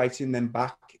integrating them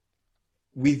back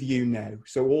with you now.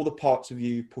 So all the parts of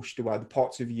you pushed away, the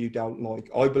parts of you don't like,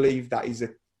 I believe that is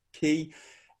a key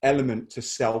element to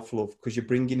self-love, because you're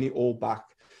bringing it all back.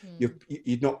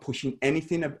 You're not pushing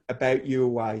anything about you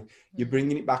away. You're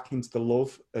bringing it back into the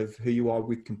love of who you are,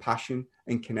 with compassion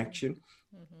and connection.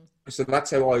 So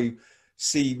that's how I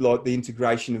see like the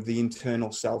integration of the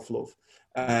internal self-love.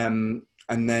 And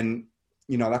then,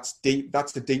 that's deep.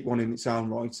 That's a deep one in its own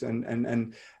right. And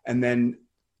then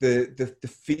the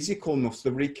physicalness,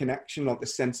 the reconnection, like the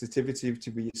sensitivity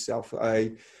to be yourself.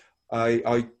 I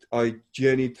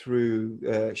journeyed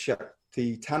through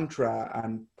Shakti Tantra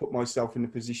and put myself in a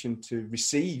position to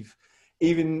receive,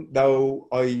 even though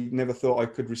I never thought I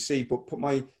could receive, but put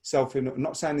myself in, I'm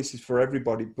not saying this is for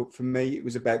everybody, but for me, it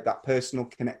was about that personal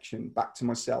connection back to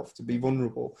myself, to be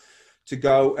vulnerable, to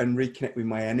go and reconnect with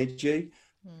my energy,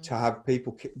 to have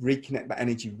people reconnect that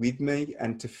energy with me,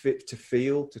 and to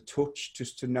feel, to touch,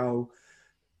 just to know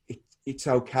it's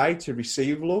okay to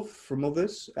receive love from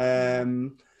others.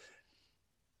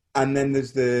 And then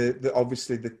there's the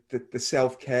obviously the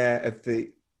self-care of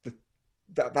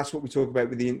that's what we talk about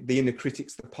with the inner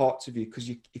critics, the parts of you, because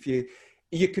if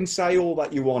you can say all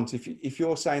that you want, if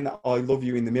you're saying that I love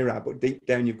you in the mirror, but deep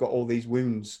down you've got all these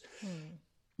wounds,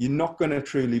 you're not going to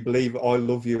truly believe I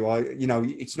love you.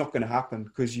 It's not going to happen,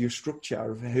 because your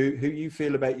structure of who you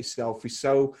feel about yourself is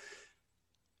so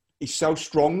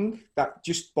strong that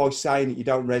just by saying it, you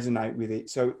don't resonate with it.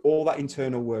 So all that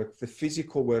internal work, the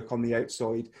physical work on the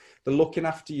outside, the looking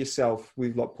after yourself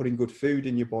with like putting good food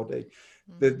in your body,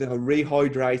 the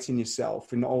rehydrating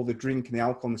yourself and all the drink and the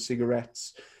alcohol and the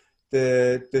cigarettes,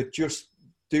 the just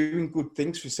doing good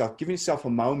things for yourself, giving yourself a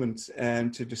moment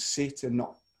to just sit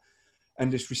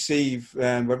and just receive,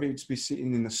 whether it's be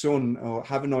sitting in the sun or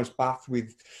have a nice bath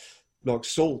with like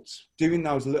salt, doing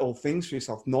those little things for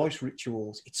yourself, nice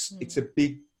rituals. It's a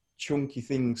big chunky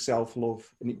thing,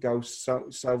 self-love, and it goes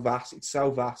so vast. It's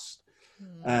so vast.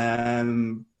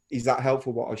 Is that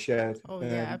helpful, what I shared? Oh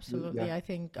yeah, absolutely. Yeah. I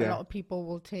think a lot of people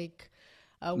will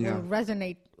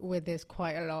resonate with this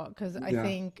quite a lot, because I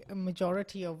think a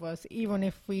majority of us, even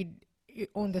if we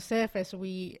on the surface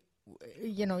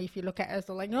if you look at us,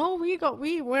 like, no, we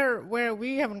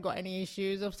haven't got any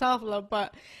issues of self-love,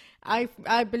 but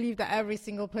I believe that every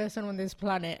single person on this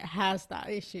planet has that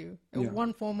issue in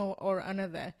one form or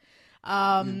another.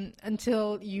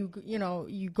 Until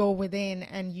you go within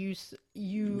and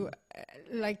you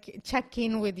like check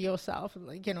in with yourself,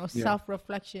 like,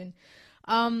 self-reflection.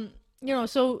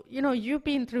 So, you've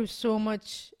been through so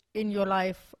much in your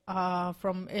life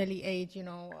from early age,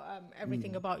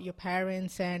 everything about your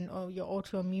parents and your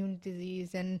autoimmune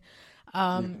disease and,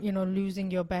 losing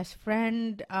your best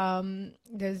friend.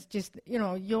 There's just,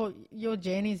 your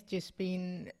journey's just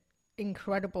been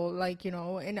incredible, like,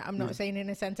 and I'm not saying in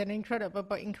a sense an incredible,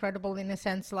 but incredible in a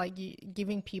sense like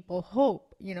giving people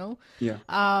hope,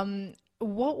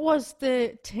 what was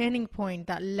the turning point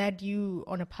that led you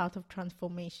on a path of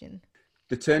transformation?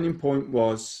 The turning point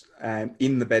was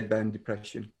in the bedbound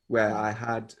depression, where I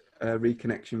had a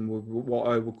reconnection with what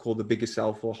I would call the bigger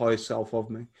self or higher self of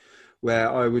me,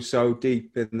 where I was so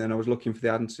deep, and then I was looking for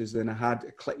the answers, and I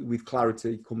had with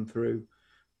clarity come through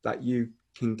that you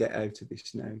can get out of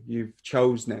this now. You've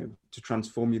chose now to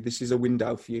transform you. This is a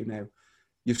window for you now.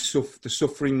 The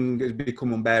suffering has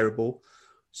become unbearable.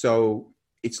 So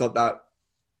it's like that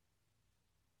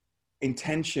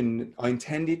intention. I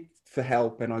intended for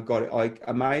help, and I got it.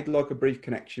 I made like a brief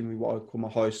connection with what I call my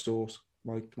higher source,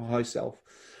 my higher self,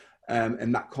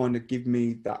 and that kind of gave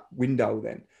me that window.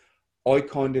 Then I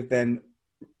kind of then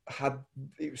had,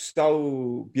 it was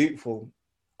so beautiful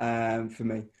for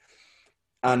me.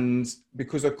 And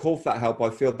because I called for that help,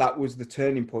 I feel that was the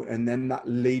turning point. And then that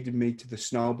led me to the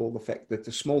snowball effect, that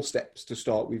the small steps to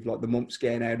start with, like the months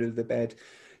getting out of the bed,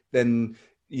 then,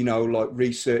 you know, like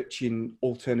researching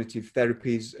alternative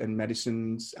therapies and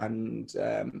medicines and,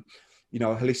 you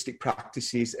know, holistic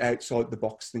practices, outside the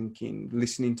box thinking,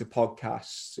 listening to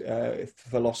podcasts,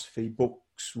 philosophy,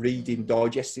 books, reading,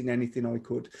 digesting anything I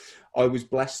could. I was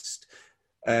blessed,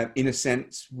 in a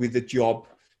sense, with a job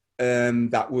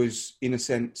that was, in a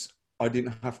sense, I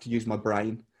didn't have to use my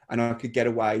brain, and I could get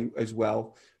away as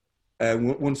well.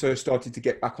 Once I started to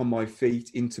get back on my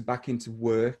feet, back into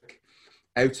work,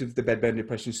 out of the bedbound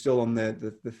depression, still on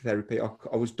the therapy,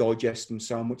 I was digesting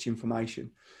so much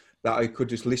information that I could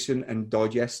just listen and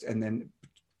digest, and then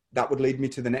that would lead me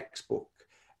to the next book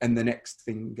and the next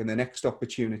thing and the next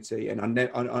opportunity. And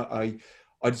I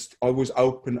was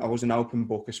open. I was an open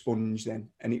book, a sponge then,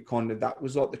 and it kind of, that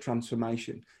was like the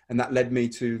transformation, and that led me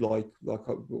to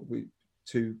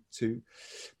to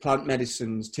plant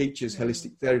medicines, teachers,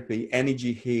 holistic therapy,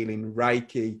 energy healing,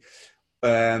 Reiki.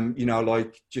 You know,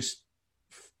 like just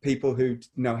people who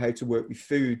know how to work with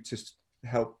food to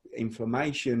help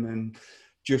inflammation, and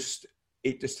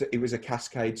it was a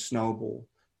cascade snowball.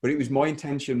 But it was my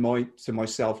intention, to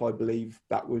myself, I believe,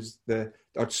 that was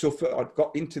I'd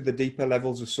got into the deeper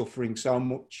levels of suffering so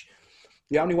much.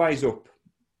 The only way is up.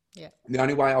 Yeah. The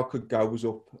only way I could go was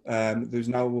up. There's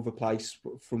no other place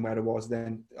from where I was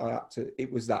then.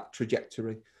 It was that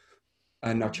trajectory.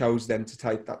 And I chose then to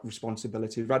take that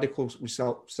responsibility, radical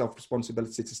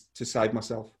self-responsibility to save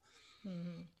myself.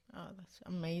 Mm-hmm. Oh, that's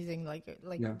amazing. Like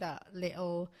that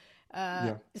little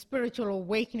spiritual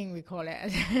awakening, we call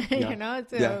it. You know,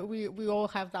 so we all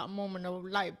have that moment of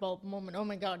light bulb moment. Oh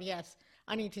my God, yes,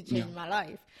 I need to change my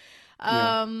life.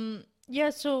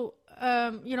 So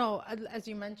you know, as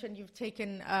you mentioned, you've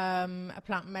taken a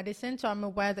plant medicine, so I'm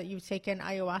aware that you've taken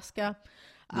ayahuasca.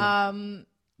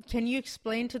 Can you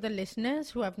explain to the listeners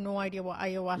who have no idea what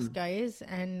ayahuasca is,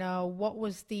 and what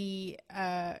was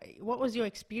your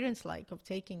experience like of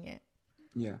taking it?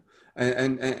 Yeah,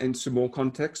 and some more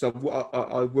context. I've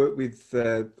worked with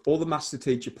all the master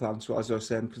teacher plants, as I was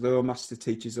saying, because they're all master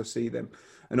teachers. I see them,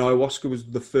 and ayahuasca was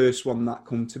the first one that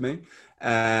come to me.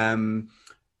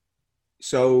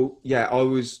 So yeah, I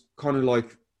was kind of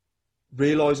like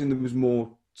realizing there was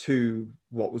more to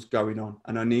what was going on,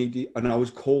 and I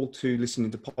was called to listening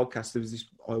to podcasts. There was this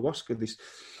ayahuasca,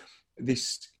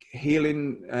 this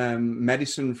healing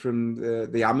medicine from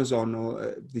the Amazon,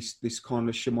 or this kind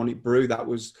of shamanic brew that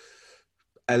was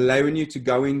allowing you to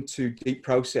go into deep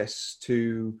process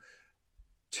to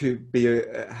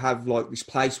have like this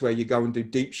place where you go and do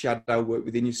deep shadow work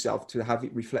within yourself, to have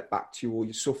it reflect back to you all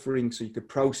your suffering, so you could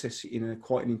process it in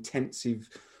quite an intensive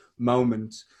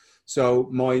moment. So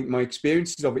my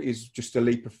experiences of it is just a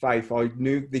leap of faith. I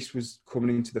knew this was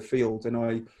coming into the field, and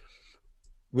I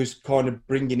was kind of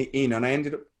bringing it in, and I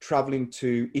ended up traveling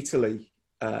to Italy.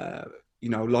 You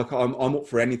know, like I'm up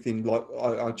for anything. Like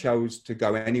I chose to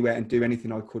go anywhere and do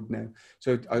anything I could now.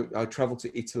 So I traveled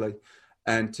to Italy,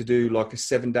 and to do like a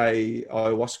 7-day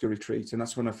ayahuasca retreat. And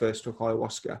that's when I first took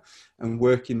ayahuasca, and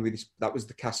working with this, that was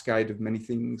the cascade of many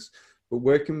things. But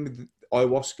working with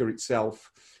ayahuasca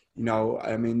itself, you know,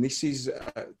 I mean, this is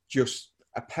just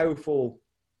a powerful,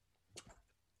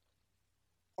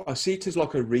 I see it as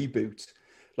like a reboot,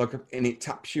 and it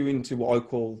taps you into what I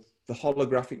call the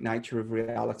holographic nature of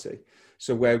reality.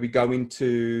 So where we go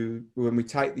into, when we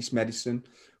take this medicine,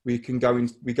 we go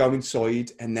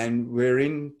inside, and then we're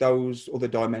in those other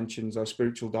dimensions, our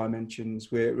spiritual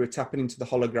dimensions. We're tapping into the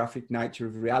holographic nature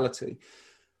of reality.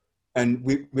 And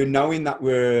we're knowing that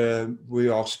we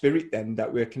are spirit, then,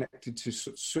 that we're connected to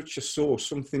such a source,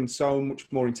 something so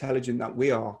much more intelligent than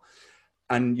we are.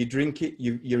 And you drink it,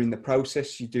 you're in the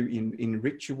process, you do it in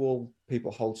ritual,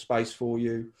 people hold space for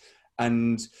you,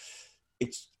 and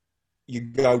you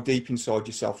go deep inside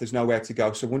yourself. There's nowhere to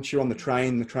go. So once you're on the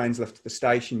train's left at the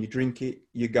station, you drink it,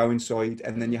 you go inside,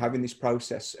 and then you're having this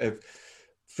process of,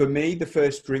 for me, the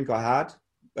first drink I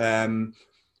had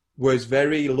was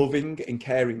very loving and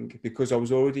caring, because I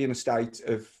was already in a state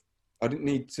of, I didn't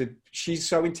need to, she's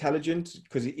so intelligent,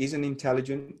 because it is an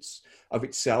intelligence of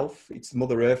itself. It's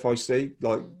Mother Earth, I see,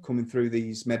 like coming through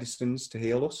these medicines to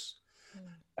heal us.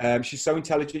 She's so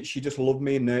intelligent. She just loved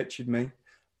me and nurtured me.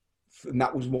 And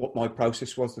that was what my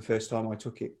process was the first time I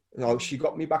took it. She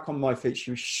got me back on my feet.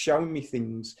 She was showing me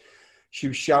things. she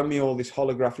was showing me all this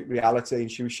holographic reality,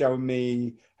 and she was showing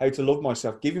me how to love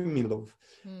myself, giving me love.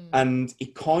 And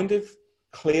it kind of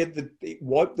it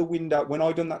wiped the wind out. When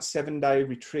I done that 7-day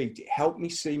retreat, it helped me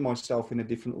see myself in a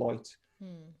different light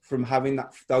from having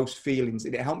those feelings.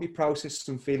 It helped me process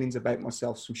some feelings about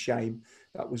myself, some shame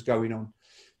that was going on.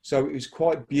 So it was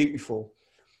quite beautiful.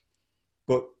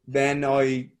 But then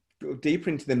I got deeper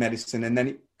into the medicine, and then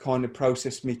it kind of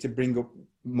processed me to bring up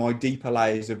my deeper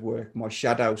layers of work, my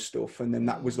shadow stuff. And then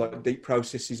that was like deep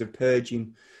processes of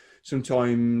purging,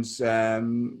 sometimes,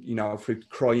 through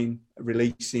crying,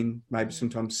 releasing, maybe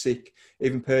sometimes sick,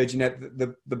 even purging at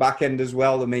the back end as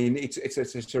well. I mean, it's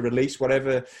a release,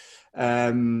 whatever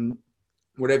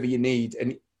you need.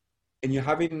 And you're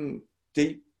having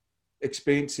deep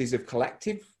experiences of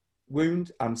collective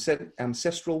wound,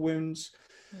 ancestral wounds,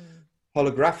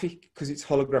 holographic, because it's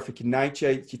holographic in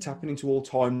nature. You're tapping into all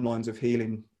timelines of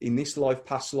healing in this life,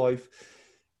 past life.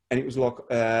 And it was like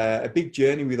a big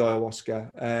journey with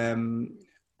ayahuasca,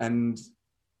 and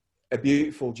a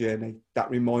beautiful journey that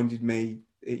reminded me,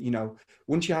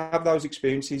 once you have those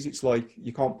experiences, it's like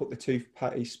you can't put the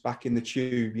toothpaste back in the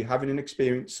tube. You're having an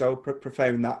experience so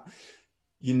profound that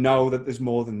you know that there's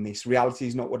more than this. Reality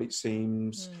is not what it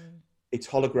seems. It's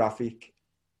holographic,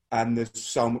 and there's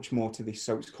so much more to this.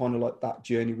 So it's kind of like that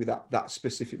journey with that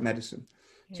specific medicine.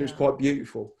 So it's quite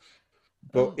beautiful.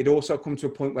 But it also come to a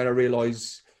point where I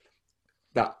realised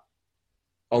that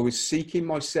I was seeking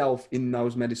myself in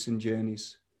those medicine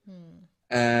journees.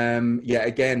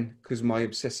 Again, because my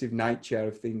obsessive nature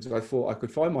of things, I thought I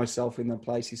could find myself in the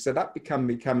places. So that can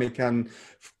be like an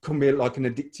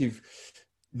addictive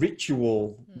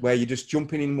ritual where you're just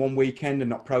jumping in one weekend and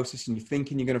not processing. You're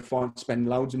thinking you're going to spend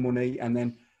loads of money, and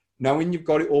then knowing you've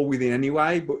got it all within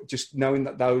anyway, but just knowing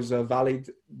that those are valid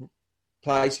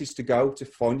places to go to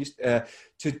find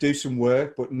to do some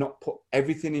work, but not put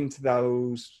everything into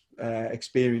those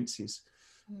experiences.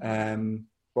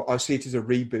 But I see it as a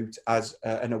reboot, as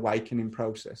an awakening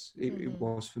process. It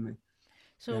was for me.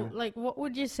 So like, what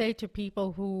would you say to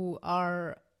people who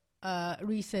are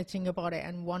researching about it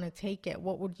and want to take it?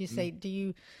 What would you say?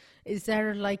 Is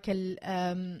there like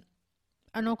I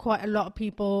know quite a lot of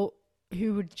people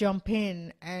who would jump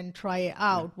in and try it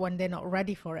out when they're not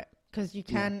ready for it, because you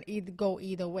can go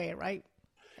either way, right?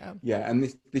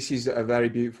 And this is a very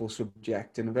beautiful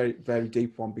subject, and a very, very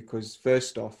deep one, because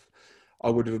first off, I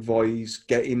would advise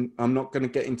I'm not going to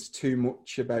get into too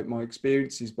much about my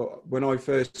experiences, but when I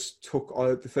first took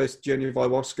the first journey of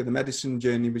ayahuasca, the medicine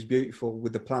journey was beautiful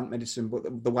with the plant medicine,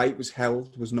 but the way it was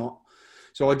held was not.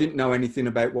 So I didn't know anything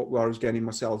about what I was getting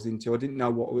myself into. I didn't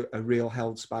know what a real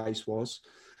held space was.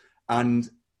 And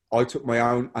I took my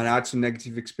own, and I had some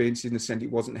negative experiences in the sense it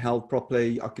wasn't held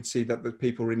properly. I could see that the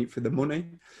people were in it for the money.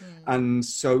 And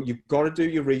so you've got to do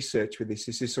your research with this.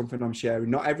 This is something I'm sharing.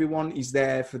 Not everyone is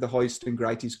there for the highest and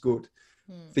greatest good.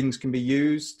 Things can be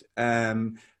used,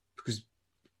 because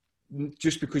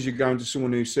just because you're going to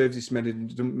someone who serves this medicine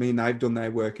doesn't mean they've done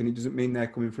their work, and it doesn't mean they're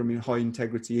coming from high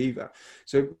integrity either.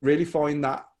 So really find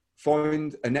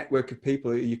a network of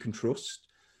people that you can trust.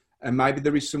 And maybe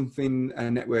there is a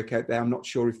network out there. I'm not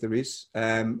sure if there is,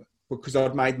 because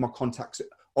I'd made my contacts.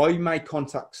 I made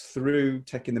contacts through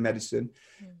taking the medicine,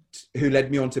 who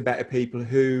led me on to better people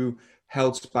who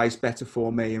held space better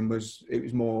for me, and it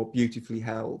was more beautifully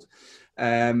held.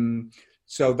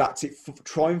 So that's it.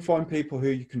 Try and find people who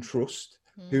you can trust,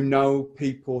 who know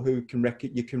people who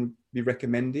you can be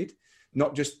recommended.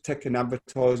 Not just take an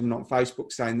advertisement on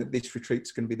Facebook saying that this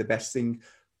retreat's going to be the best thing.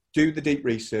 Do the deep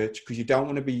research, because you don't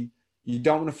want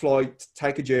to fly,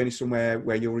 take a journey somewhere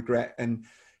where you'll regret. And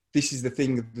this is the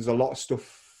thing, there's a lot of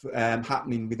stuff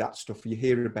happening with that stuff. You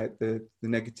hear about the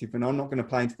negative, and I'm not going to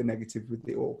play into the negative with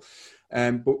it all.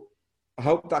 But I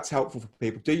hope that's helpful for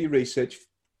people. Do your research,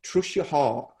 trust your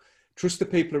heart, trust the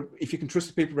people. If you can trust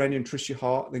the people around you and trust your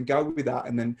heart, then go with that,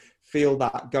 and then feel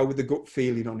that, go with the gut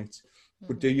feeling on it.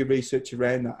 But do your research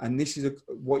around that. And this is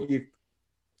what you've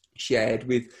shared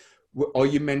with. Are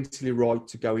you mentally right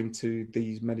to go into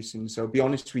these medicines? So be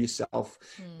honest with yourself.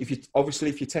 If you're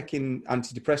taking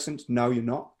antidepressants, no, you're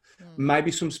not.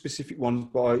 Maybe some specific ones,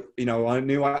 but I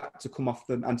knew I had to come off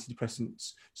the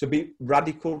antidepressants. So be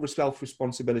radical with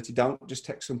self-responsibility. Don't just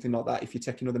take something like that. If you're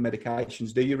taking other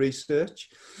medications, do your research,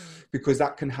 because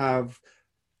that can have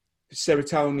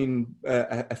serotonin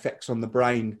effects on the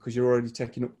brain, because you're already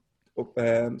taking up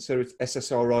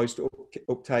SSRIs to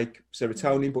uptake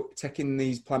serotonin, but taking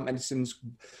these plant medicines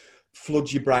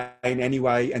floods your brain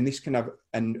anyway, and this can have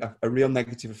a real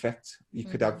negative effect. You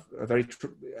could have a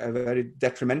very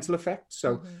detrimental effect.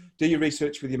 So do your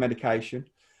research with your medication,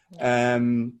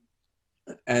 and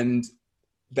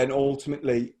then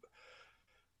ultimately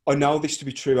I know this to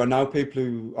be true. I know people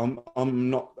who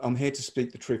I'm here to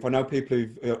speak the truth. I know people who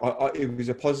it was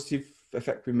a positive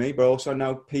effect with me, but I also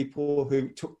know people who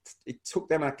it took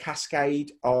them a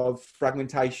cascade of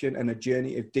fragmentation and a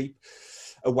journey of deep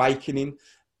awakening,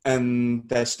 and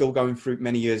they're still going through it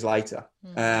many years later.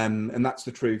 And that's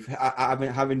the truth.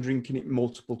 Having drinking it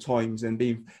multiple times and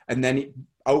then it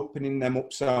opening them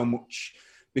up so much.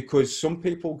 Because some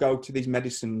people go to these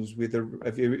medicines with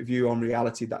a view on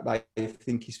reality that they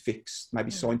think is fixed, maybe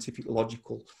scientific,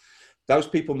 logical. Those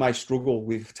people may struggle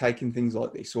with taking things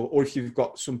like this, or if you've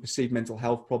got some perceived mental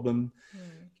health problem,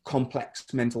 complex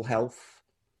mental health,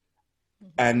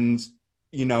 and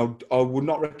I would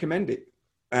not recommend it.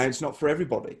 And it's not for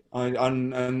everybody,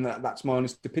 and that's my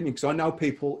honest opinion. Because I know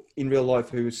people in real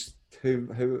life who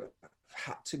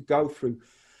had to go through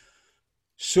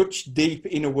such deep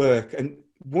inner work, and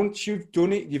once you've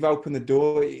done it, you've opened the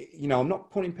door. I'm not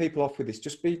putting people off with this.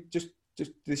 Just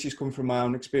this is coming from my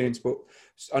own experience, but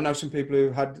I know some people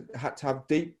who had to have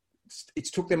deep. It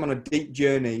took them on a deep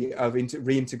journey of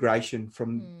reintegration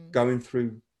from going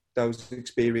through those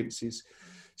experiences.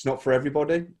 It's not for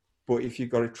everybody, but if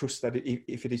you've got to trust that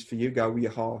if it is for you, go with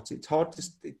your heart. It's hard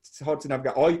to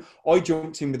navigate. I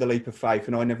jumped in with a leap of faith,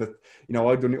 and I never,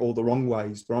 I'd done it all the wrong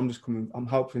ways. But I'm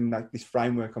hoping that this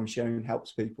framework I'm sharing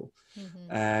helps people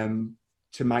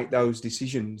to make those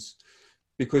decisions,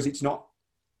 because it's not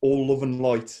all love and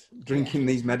light. Drinking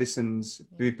these medicines,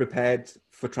 be prepared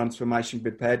for transformation,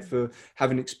 be prepared for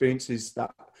having experiences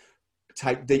that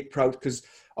take deep because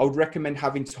I would recommend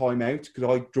having time out, because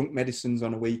I drunk medicines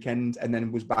on a weekend and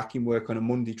then was back in work on a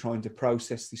Monday trying to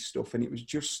process this stuff, and it was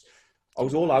just, I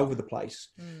was all over the place.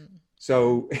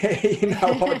 So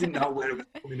I didn't know where it was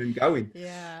coming and going.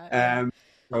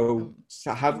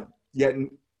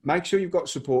 Make sure you've got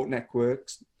support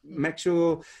networks. Make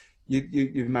sure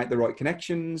you make the right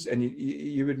connections, and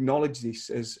you acknowledge this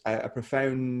as a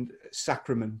profound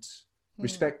sacrament.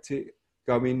 Respect it.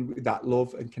 Go in with that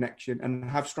love and connection, and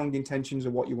have strong intentions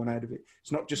of what you want out of it.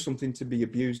 It's not just something to be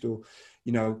abused, or,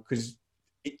 because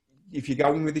if you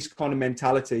go in with this kind of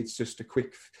mentality, it's just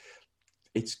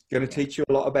it's going to teach you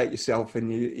a lot about yourself,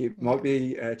 and it might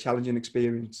be a challenging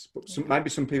experience, but maybe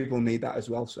some people need that as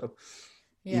well. So,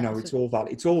 it's all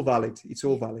valid. It's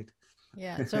all valid.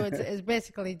 Yeah, so it's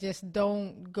basically just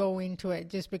don't go into it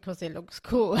just because it looks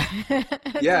cool.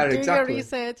 Yeah, do exactly. your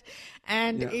research,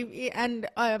 and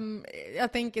I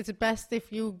think it's best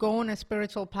if you go on a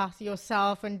spiritual path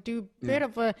yourself and do bit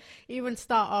of even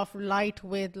start off light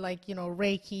with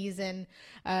Reikis and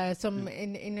some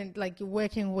in like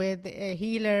working with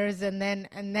healers, and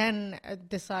then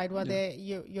decide whether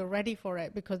you're ready for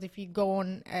it. Because if you go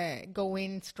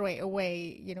in straight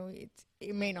away,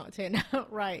 it may not turn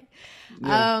out right.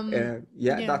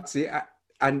 That's it.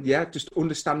 And just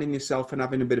understanding yourself and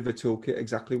having a bit of a toolkit,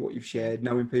 exactly what you've shared,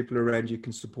 knowing people around you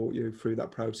can support you through that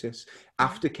process.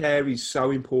 Aftercare is so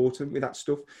important with that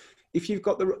stuff. If you've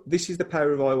got this is the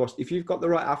power of ayahuasca. If you've got the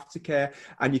right aftercare,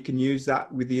 and you can use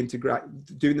that with the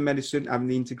doing the medicine and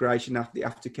the integration after the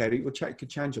aftercare, it could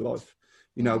change your life.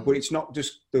 But it's not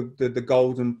just the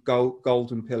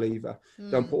golden pill either.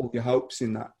 Don't put all your hopes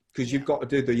in that, because you've got to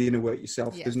do the inner work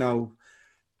yourself.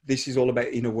 This is all about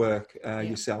inner work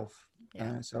yourself.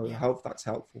 I hope that's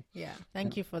helpful.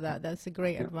 Thank you for that. That's a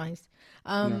great advice.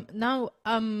 Now,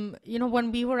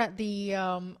 when we were at the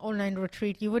online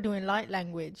retreat, you were doing light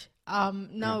language.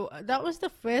 That was the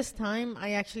first time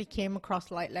I actually came across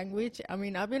light language. I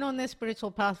mean, I've been on this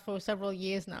spiritual path for several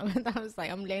years now, and I was like,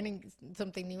 I'm learning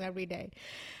something new every day.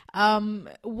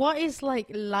 What is like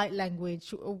light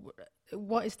language?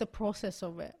 What is the process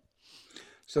of it?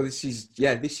 So this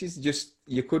is just,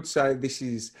 you could say this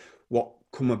is what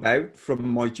come about from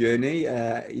my journey.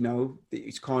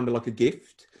 It's kind of like a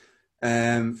gift.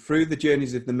 Through the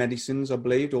journeys of the medicines, I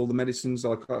believed all the medicines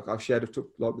like I shared, I took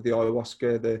like with the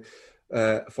ayahuasca, the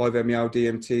 5-MeO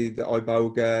DMT, the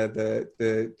iboga,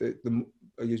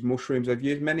 I used mushrooms. I've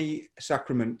used many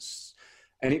sacraments,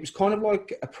 and it was kind of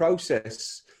like a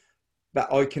process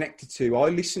that I connected to. I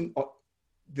listened.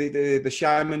 The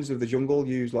shamans of the jungle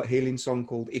use like healing song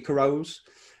called Icaros.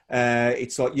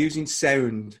 It's like using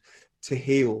sound to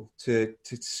heal, to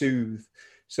soothe.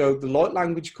 So the light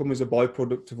language come as a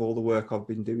byproduct of all the work I've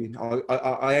been doing.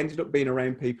 I ended up being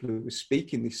around people who were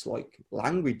speaking this like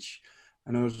language,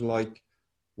 and I was like,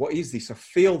 what is this? I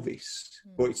feel this,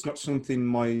 but it's not something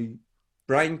my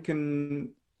brain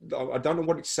can, I don't know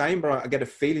what it's saying, but I get a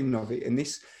feeling of it. And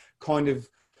this kind of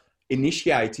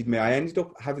initiated me. I ended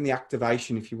up having the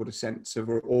activation, if you would, a sense of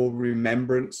or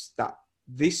remembrance that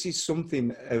this is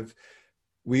something of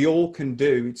we all can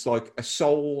do. It's like a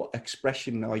soul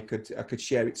expression. I could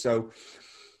share it. So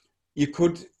you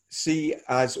could see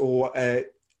as, or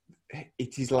it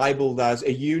is labelled as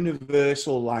a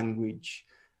universal language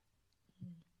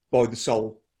by the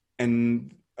soul.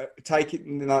 And take it,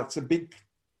 that's a big,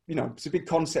 it's a big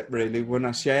concept really when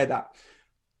I share that.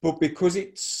 But because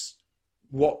it's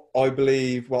what I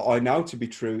believe, what I know to be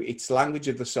true, it's language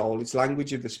of the soul, it's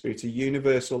language of the spirit, a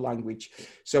universal language.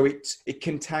 So it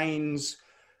contains,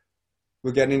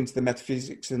 we're getting into the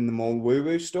metaphysics and the more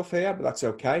woo-woo stuff here, but that's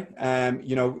okay.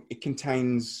 It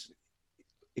contains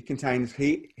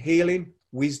healing,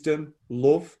 wisdom,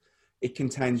 love. It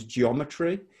contains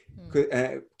geometry.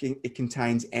 It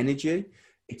contains energy.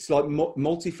 It's like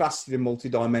multifaceted and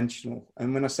multidimensional.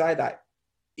 And when I say that,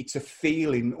 it's a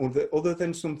feeling other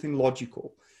than something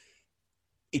logical.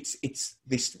 It's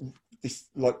this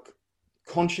like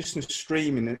consciousness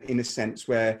stream in a sense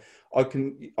where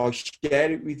I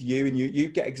share it with you, and you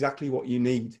get exactly what you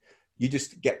need. You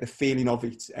just get the feeling of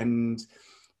it, and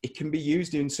it can be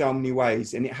used in so many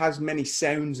ways, and it has many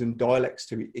sounds and dialects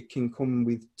to it. It can come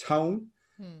with tone.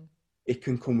 It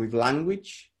can come with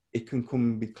language. It can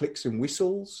come with clicks and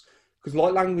whistles, because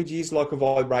like language is like a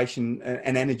vibration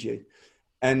and energy.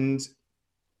 And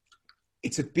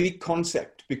it's a big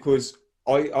concept because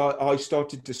I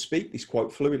started to speak this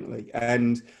quite fluently,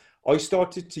 and I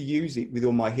started to use it with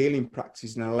all my healing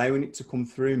practices and allowing it to come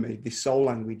through me, this soul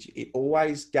language. It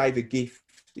always gave a gift.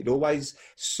 It always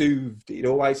soothed. It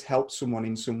always helped someone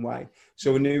in some way.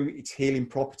 So I knew its healing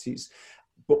properties,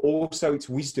 but also its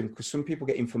wisdom, because some people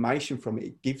get information from it.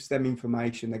 It gives them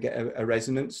information. They get a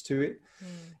resonance to it.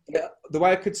 Yeah, the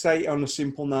way I could say it on a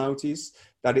simple note is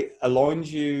that it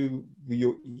aligns you.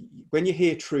 When you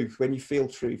hear truth, when you feel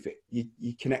truth,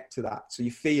 you connect to that. So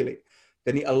you feel it.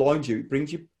 Then it aligns you. It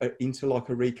brings you into like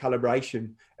a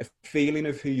recalibration, a feeling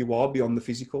of who you are beyond the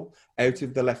physical, out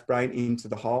of the left brain into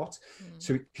the heart.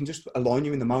 So it can just align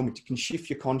you in the moment. It can shift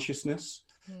your consciousness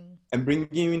and bring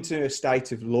you into a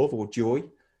state of love or joy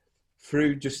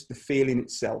through just the feeling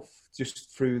itself,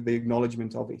 just through the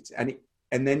acknowledgement of it.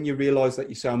 And then you realize that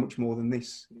you're so much more than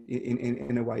this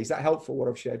in a way. Is that helpful, what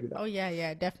I've shared with that? Oh,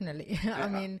 yeah, definitely. I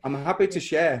mean, I'm happy to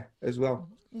share as well.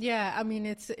 Yeah, I mean,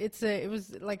 it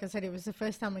was, like I said, it was the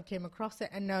first time I came across it.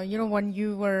 And when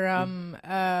you were in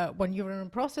the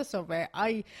process of it,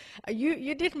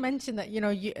 you did mention that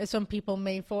some people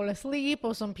may fall asleep,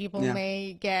 or some people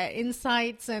may get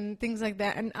insights and things like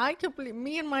that. And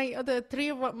me and my three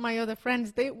of my other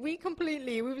friends, we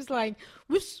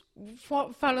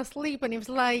fell asleep, and it was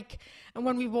like, and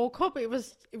when we woke up,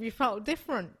 we felt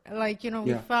different.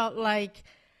 We felt like,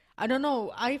 I don't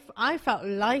know. I felt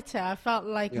lighter. I felt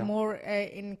like more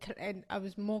I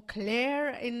was more clear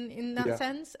in that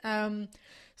sense. I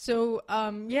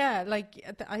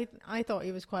thought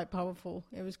it was quite powerful.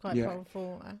 It was quite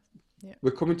powerful.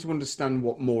 We're coming to understand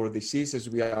what more of this is as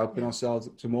we open ourselves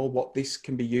up to more. What this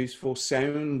can be used for.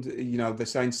 Sound. They're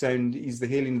saying sound is the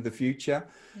healing of the future,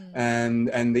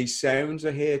 and these sounds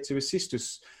are here to assist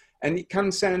us. And it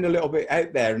can sound a little bit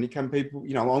out there, and it can people,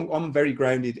 I'm a very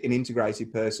grounded and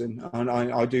integrated person, and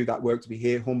I do that work to be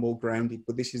here, humble, grounded,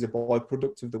 but this is a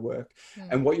byproduct of the work.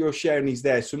 And what you're sharing is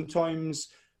there. Sometimes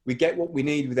we get what we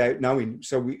need without knowing.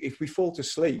 So if we fall to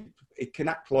sleep, it can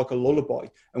act like a lullaby.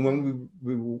 And when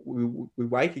we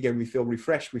wake again, we feel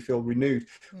refreshed, we feel renewed.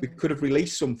 We could have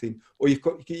released something, or you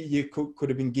could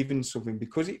have been given something,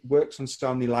 because it works on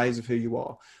so many layers of who you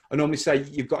are. I normally say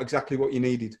you've got exactly what you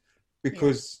needed.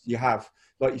 Because you have,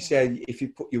 like you said, if you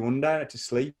put you under to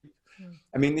sleep,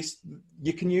 I mean,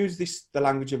 you can use the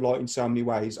language of light in so many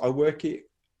ways. I work it.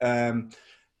 I'm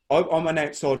an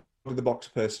outside of the box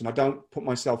person. I don't put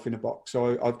myself in a box.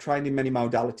 So I've trained in many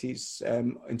modalities: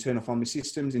 internal family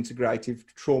systems, integrative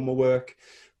trauma work,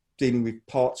 dealing with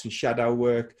parts and shadow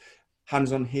work,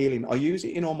 hands-on healing. I use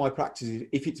it in all my practices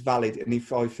if it's valid and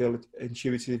if I feel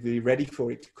intuitively ready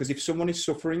for it. Because if someone is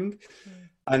suffering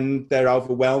and they're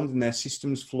overwhelmed and their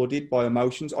system's flooded by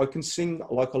emotions, I can sing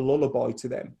like a lullaby to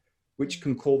them, which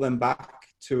can call them back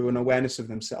to an awareness of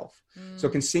themselves. So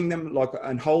I can sing them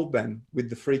and hold them with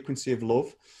the frequency of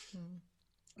love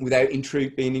without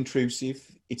being intrusive.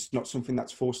 It's not something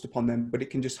that's forced upon them, but it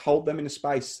can just hold them in a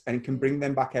space and it can bring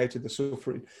them back out of the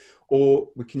suffering. Or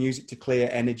we can use it to clear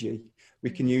energy. We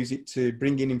can use it to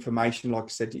bring in information. Like I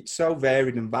said, it's so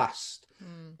varied and vast,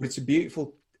 but it's a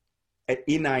beautiful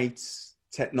innate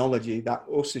technology that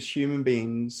us as human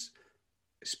beings,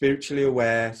 spiritually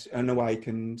aware and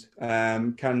awakened,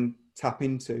 can tap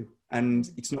into.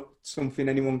 And it's not something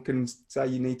anyone can say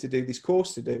you need to do this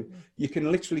course to do. You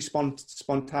can literally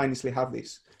spontaneously have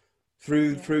this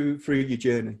through your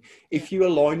journey. If you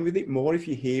align with it more, if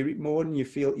you hear it more, and you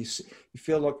feel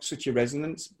like such a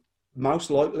resonance,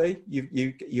 most likely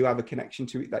you have a connection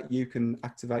to it that you can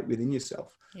activate within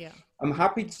yourself. Yeah. I'm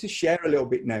happy to share a little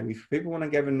bit now if people want to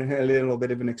give a little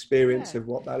bit of an experience Yeah. of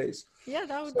what that is. Yeah,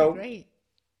 that would be great.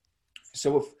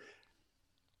 So if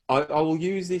I will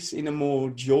use this in a more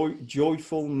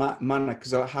joyful manner,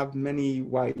 because I have many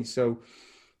ways. So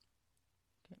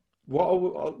what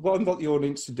I invite the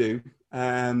audience to do,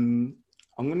 I'm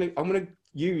gonna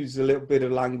use a little bit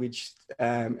of language,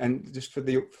 and just for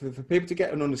people to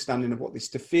get an understanding of what this,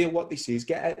 to feel what this is,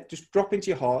 just drop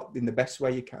into your heart in the best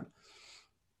way you can.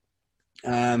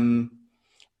 I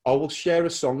will share a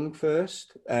song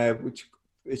first, which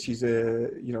is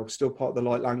still part of the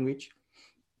light language.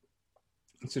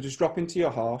 So just drop into your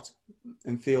heart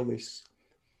and feel this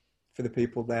for the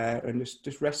people there, and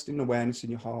just rest in awareness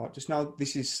in your heart. Just know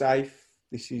this is safe.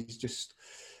 This is just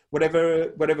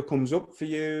whatever comes up for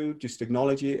you. Just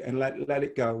acknowledge it and let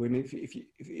it go. And if you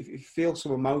feel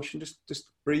some emotion, just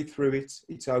breathe through it.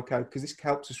 It's okay, because this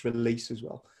helps us release as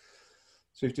well.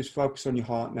 So just focus on your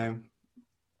heart now.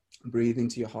 Breathe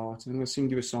into your heart. And I'm going to sing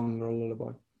you a song or a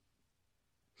lullaby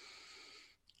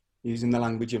using the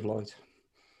language of light.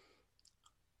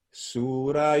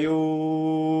 Surayo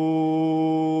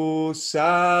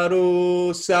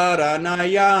Saru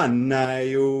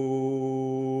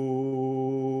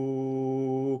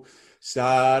Saranayanayo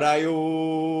Sarayo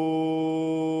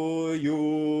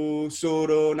Yu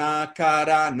Suruna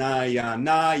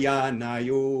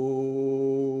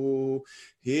Karanayanayo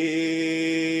He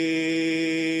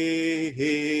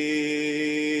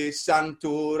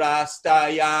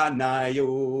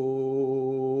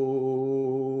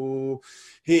Santurastayanayo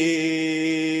He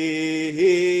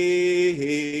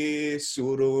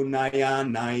Surunaya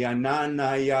Naya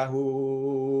Nanaya Hu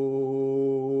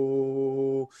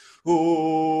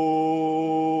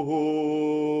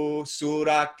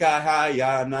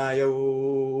Surakahaya Nayo.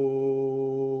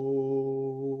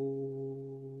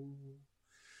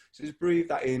 So just breathe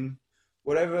that in.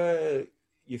 Whatever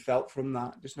you felt from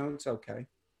that, just know it's okay.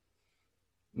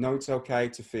 Know it's okay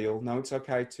to feel. Know it's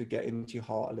okay to get into your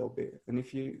heart a little bit. And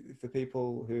if the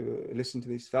people who listen to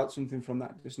this felt something from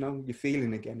that, just know you're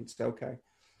feeling again. It's okay.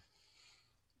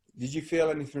 Did you feel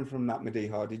anything from that,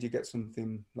 Madiha? Did you get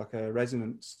something like a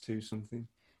resonance to something?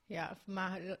 Yeah,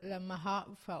 my heart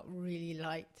felt really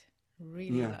light,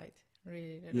 really light,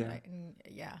 really light, and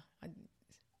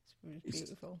it's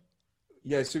beautiful.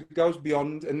 So it goes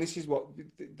beyond, and this is what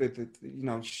the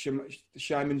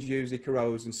shamans use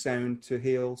icaros and sound to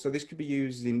heal. So this could be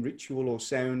used in ritual or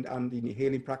sound and in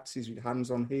healing practices with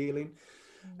hands-on healing.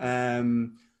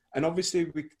 And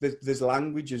obviously there's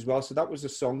language as well. So that was a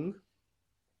song.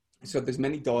 So there's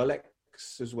many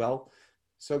dialects as well.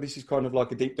 So this is kind of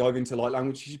like a deep dive into light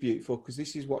language, which is beautiful, because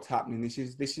this is what's happening. This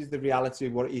is the reality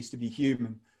of what it is to be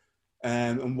human,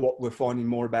 and what we're finding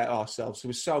more about ourselves. So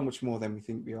we're so much more than we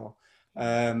think we are.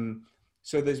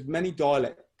 So there's many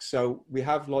dialects. So we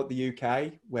have like the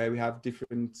UK, where we have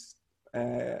different, we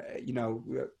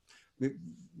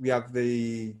have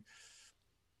the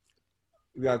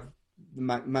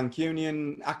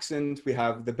Mancunian accent, we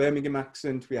have the Birmingham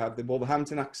accent, we have the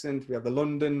Wolverhampton accent, we have the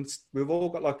London. We've all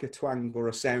got like a twang or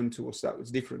a sound to us that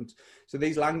was different. So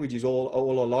these languages all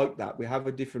are like that. We have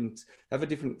a different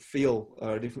feel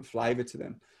or a different flavour to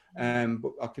them.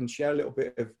 But I can share a little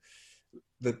bit of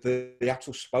the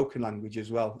actual spoken language as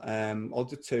well. I'll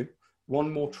do two.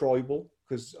 One more tribal,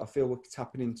 because I feel we're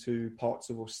tapping into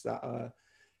parts of us that are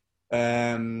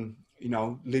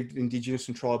lived indigenous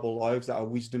and tribal lives that are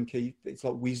wisdom key. It's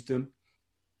like wisdom,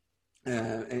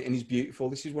 and it's beautiful.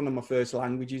 This is one of my first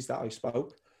languages that I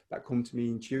spoke, that come to me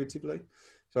intuitively.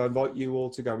 So I invite you all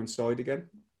to go inside again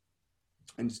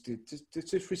and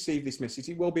just receive this message.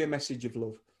 It will be a message of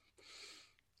love.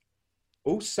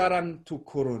 O saran tu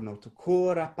korono tu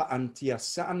kora pa antia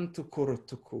san tu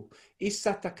korotuku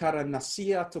isata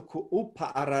karanasia tu ku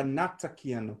upa aranata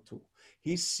kianotu.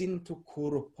 Hisin tu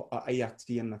kuro po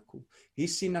ayatianaku.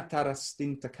 Hisina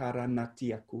tarastinta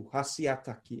karanatiaku.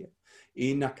 Hasiatakia.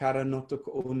 Ina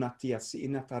karanotuku unatiasi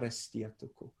ina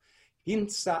tarestiatuku.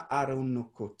 Hinsa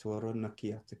aronuku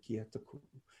toronakiatakiatuku.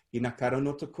 Ina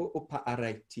karanotuku upa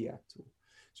araitiatu.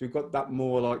 So we've got that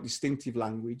more like distinctive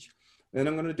language. Then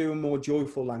I'm going to do a more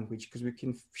joyful language, because we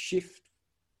can shift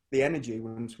the energy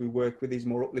once we work with these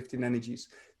more uplifting energies.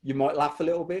 You might laugh a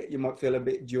little bit, you might feel a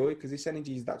bit of joy, because this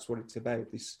energy, that's what it's about,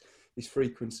 this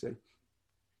frequency.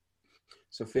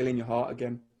 So feel in your heart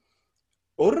again.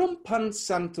 Orompan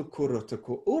santo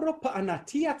kurotoku, Europa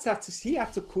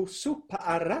anatiatatsiatuku supa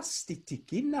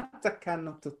arastitikina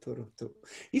takano totoroto.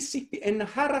 Isipi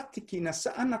enaharatikina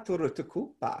sa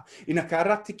anatorotokupa,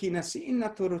 inakaratikina si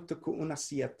inatorotoku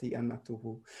unasiati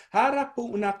anatuhu. Harapu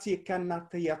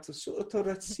unatikanatayatu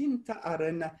suotorasinta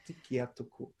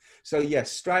arenatikiatuku. So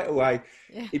yes, straight away,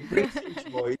 it brings you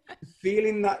joy.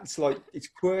 Feeling that it's like, it's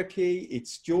quirky,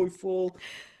 it's joyful.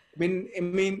 I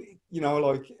mean, you know,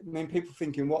 like, people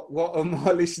thinking, what am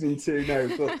I listening to now?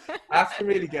 But I have to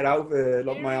really get over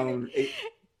my own. It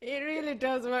really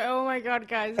does. Oh my God,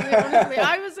 guys! Honestly,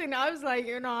 I was like,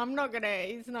 you know,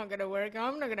 it's not gonna work.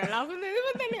 I'm not gonna laugh. But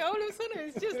then all of a sudden,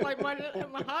 it's just like my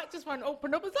heart just went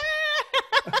open up. It's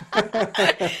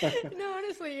like, no,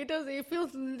 honestly, it does. It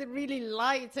feels really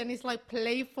light and it's like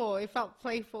playful. It felt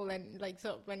playful and like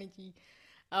sort of energy.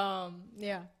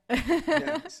 Yeah.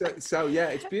 So yeah,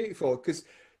 it's beautiful because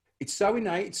it's so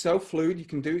innate, it's so fluid. You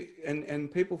can do it,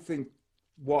 and people think,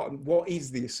 what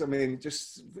is this? I mean,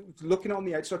 just looking on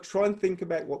the outside, try and think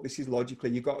about what this is logically.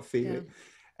 You've got to feel it.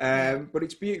 But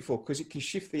it's beautiful because it can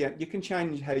shift you can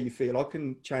change how you feel. I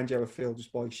can change how I feel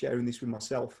just by sharing this with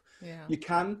myself. You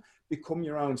can become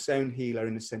your own sound healer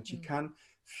in a sense. You can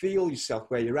feel yourself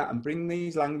where you're at and bring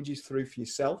these languages through for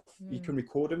yourself. You can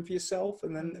record them for yourself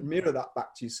and then mirror that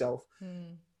back to yourself.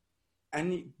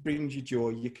 And it brings you joy.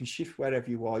 You can shift wherever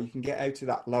you are. You can get out of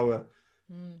that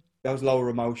those lower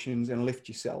emotions and lift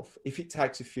yourself. If it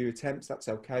takes a few attempts, that's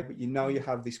okay. But you know, you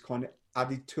have this kind of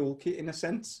added toolkit in a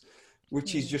sense,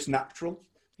 which is just natural.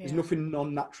 There's nothing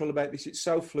non-natural about this. It's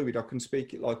so fluid. I can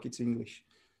speak it like it's English.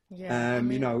 You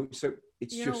know, so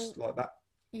it's just like that.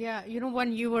 Yeah, you know,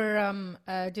 when you were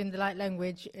doing the light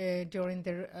language during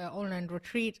the online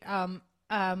retreat,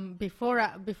 before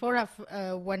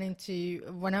I went into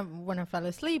when I fell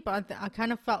asleep, I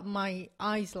kind of felt my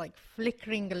eyes like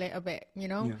flickering a little bit. You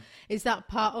know, is that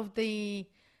part of the?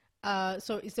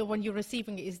 So when you're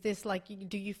receiving it, is this like?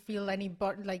 Do you feel any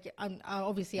like?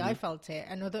 Obviously, I felt it,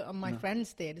 and other my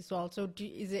friends did as well. So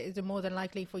is it more than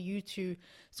likely for you to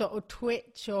sort of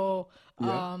twitch or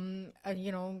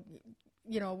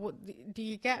you know, do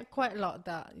you get quite a lot of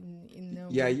that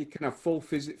you can have full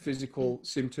physical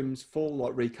symptoms, full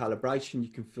like recalibration. You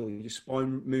can feel your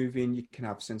spine moving. You can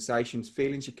have sensations,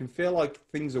 feelings. You can feel like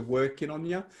things are working on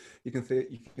you. You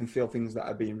can feel things that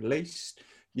are being released.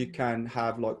 You can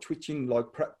have like twitching, like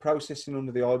processing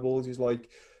under the eyeballs is like,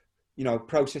 you know,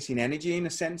 processing energy in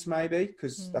a sense, maybe,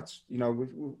 because that's, you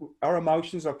know, our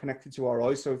emotions are connected to our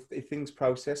eyes. So if things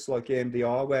process like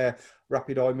EMDR, where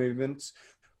rapid eye movements,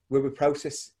 where we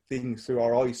process things through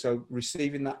our eyes. So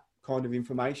receiving that kind of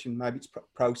information, maybe it's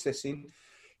processing. You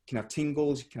can have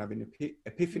tingles, you can have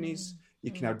epiphanies,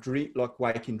 you can have like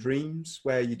waking dreams,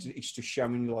 where it's just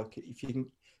showing you like, if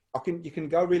you can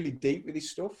go really deep with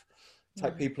this stuff.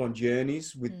 Take people on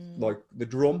journeys with like the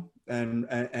drum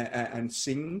and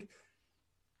sing,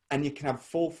 and you can have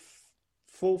full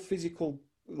physical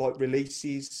like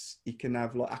releases. You can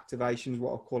have like activations,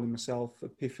 what I'm calling myself,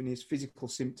 epiphanies, physical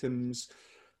symptoms.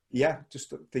 Yeah, just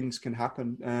that things can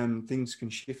happen. Things can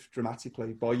shift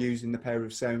dramatically by using the power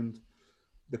of sound,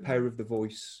 the power of the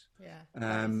voice. Yeah,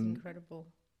 that's incredible.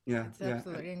 Yeah, it's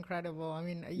absolutely incredible. I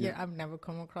mean, I've never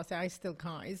come across it. I still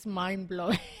can't. It's mind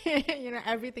blowing. You know,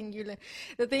 everything you learn.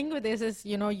 The thing with this is,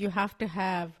 you know, you have to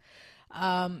have,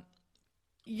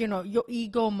 you know, your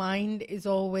ego mind is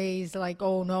always like,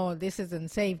 oh no, this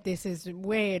isn't safe. This is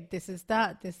weird. This is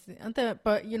that. This and that.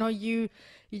 But you know, you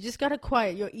just gotta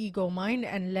quiet your ego mind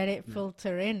and let it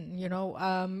filter in. You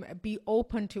know, be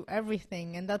open to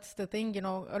everything. And that's the thing. You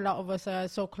know, a lot of us are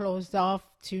so closed off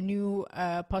to new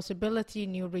possibility,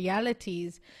 new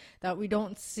realities, that we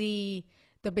don't see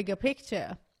the bigger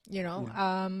picture. You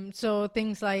know, so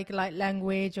things like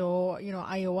language or, you know,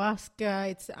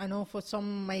 ayahuasca, I know for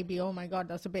some maybe, oh my God,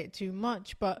 that's a bit too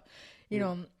much, but you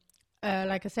know,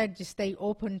 like I said, just stay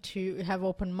open, to have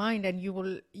open mind, and you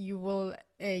will,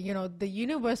 you know, the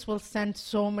universe will send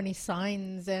so many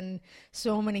signs and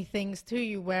so many things to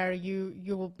you where you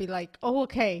will be like, oh,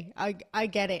 okay, I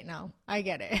get it now. I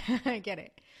get it. I get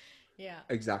it. Yeah,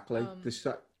 exactly. There's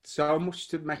so much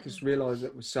to make us realize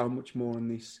that there's so much more in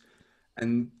this.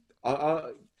 And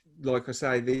I like I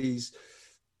say, these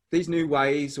new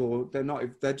ways, or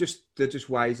they're just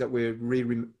ways that we're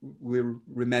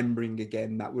remembering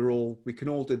again, that we can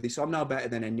all do this. I'm no better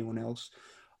than anyone else.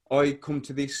 I come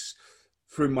to this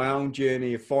through my own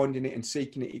journey of finding it and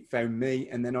seeking it. It found me,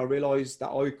 and then I realized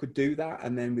that I could do that,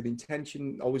 and then with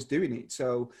intention I was doing it.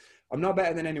 So I'm no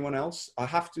better than anyone else. I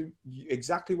have to,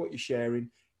 exactly what you're sharing,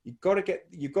 you've got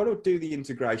to do the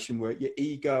integration work, your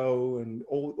ego and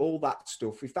all that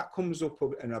stuff. If that comes up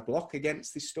in a block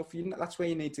against this stuff, that's where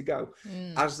you need to go.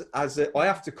 I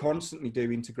have to constantly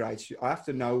do integration. I have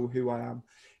to know who I am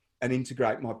and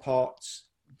integrate my parts,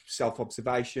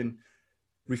 self-observation,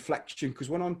 reflection. Because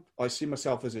when I see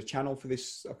myself as a channel for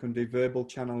this, I can do verbal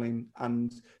channeling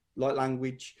and light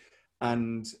language,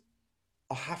 and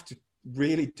I have to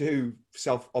really do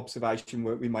self-observation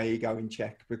work with my ego in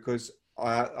check, because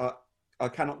I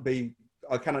cannot do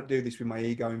this with my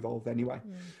ego involved anyway.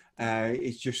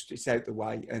 It's out the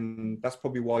way, and that's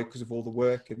probably why, because of all the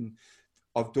work and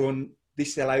I've done.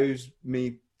 This allows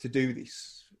me to do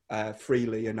this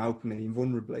freely and openly and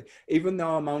vulnerably, even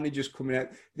though I'm only just coming out.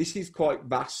 This is quite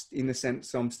vast in the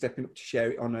sense I'm stepping up to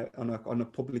share it on a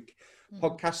public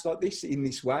podcast like this in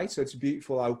this way. So it's a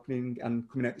beautiful opening and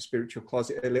coming out the spiritual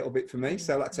closet a little bit for me.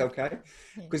 So that's okay,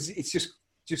 because it's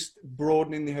just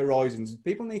broadening the horizons.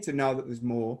 People need to know that there's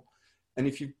more. And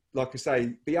if you, like I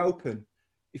say, be open.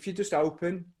 If you're just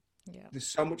open, there's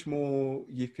so much more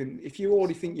you can. If you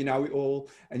already think you know it all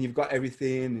and you've got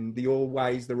everything and the all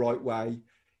ways the right way,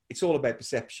 it's all about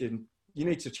perception. You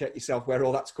need to check yourself where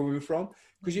all that's coming from,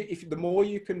 because the more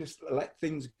you can just let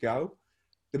things go,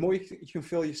 the more you can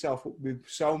fill yourself up with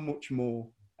so much more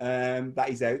that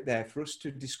is out there for us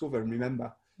to discover and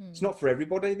remember. It's not for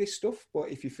everybody, this stuff, but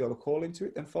if you feel a call into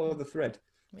it, then follow the thread,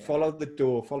 follow the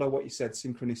door, follow what you said,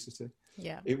 synchronicity.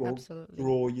 It will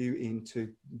draw you into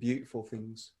beautiful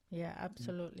things. Yeah,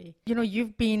 absolutely. You know,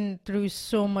 you've been through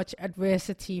so much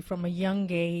adversity from a young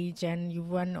age, and you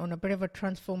went on a bit of a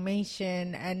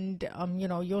transformation, and you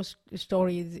know, your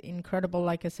story is incredible.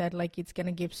 Like I said, like, it's going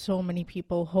to give so many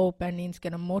people hope, and it's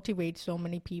going to motivate so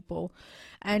many people,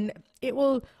 and it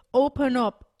will open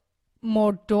up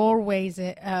more doorways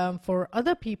for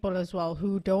other people as well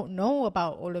who don't know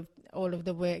about all of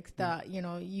the work that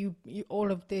you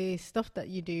all of the stuff that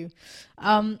you do.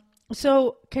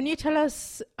 So can you tell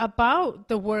us about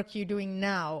the work you're doing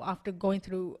now after going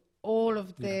through all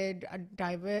of the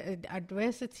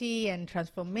adversity and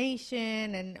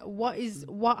transformation, and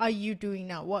what are you doing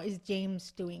now? What is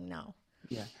James doing now?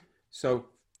 So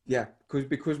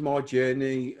because my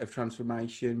journey of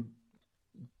transformation,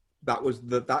 that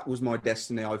was my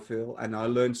destiny, I feel, and I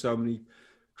learned so many,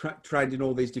 trained in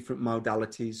all these different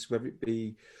modalities, whether it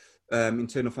be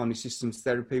internal family systems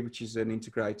therapy, which is an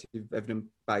integrative,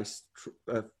 evidence-based,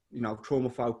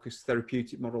 trauma-focused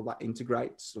therapeutic model that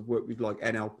integrates. I've worked with like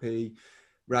NLP,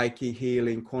 Reiki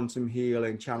healing, quantum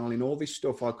healing, channeling, all this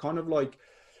stuff. I kind of like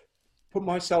put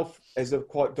myself as a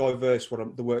quite diverse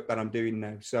the work that I'm doing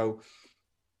now. So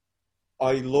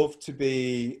I love to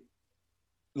be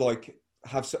like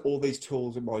have all these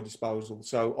tools at my disposal.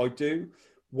 So I do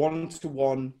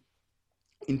one-to-one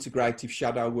integrative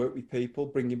shadow work with people,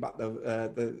 bringing back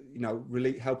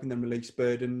helping them release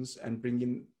burdens and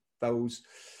bringing those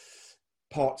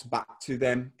parts back to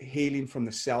them, healing from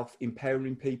the self,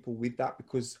 empowering people with that,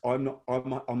 because I'm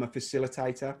a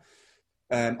facilitator.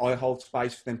 I hold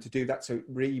space for them to do that, so it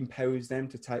re-empowers them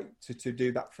to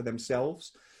do that for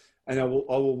themselves. And I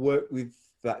will work with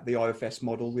the IFS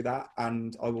model with that,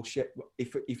 and I will share,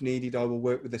 if needed, I will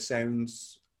work with the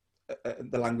sounds,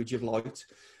 the language of light,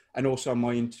 and also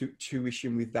my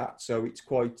intuition with that. So it's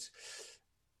quite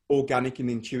organic and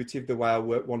intuitive the way I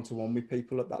work one-to-one with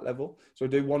people at that level. So I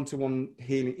do one-to-one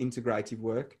healing integrative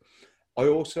work. I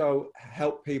also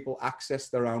help people access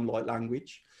their own light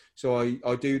language. So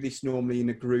I do this normally in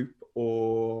a group,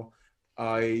 or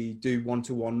I do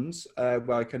one-to-ones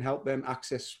where I can help them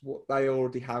access what they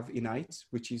already have innate,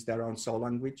 which is their own soul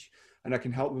language. And I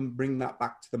can help them bring that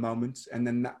back to the moment. And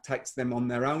then that takes them on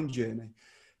their own journey.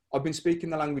 I've been speaking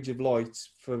the language of light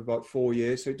for about 4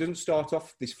 years. So it doesn't start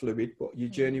off this fluid, but your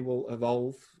journey will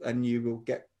evolve and you will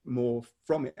get more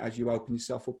from it as you open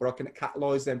yourself up. But I can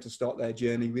catalyze them to start their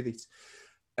journey with it.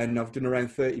 And I've done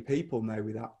around 30 people now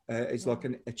with that. It's like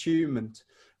an attunement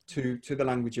to the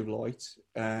language of light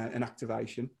and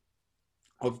activation.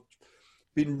 I've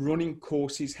been running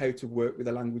courses how to work with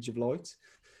the language of light.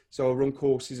 So I run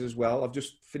courses as well. I've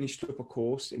just finished up a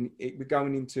course, and we're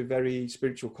going into very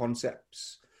spiritual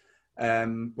concepts.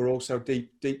 We're also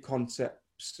deep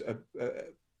concepts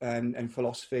and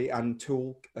philosophy and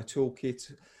a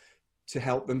toolkit to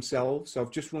help themselves. So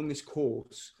I've just run this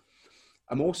course.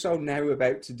 I'm also now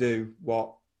about to do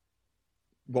what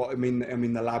I'm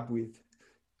in the lab with.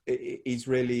 Is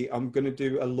really, I'm going to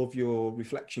do a Love Your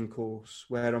Reflection course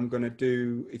where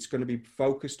it's going to be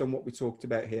focused on what we talked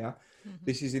about here. Mm-hmm.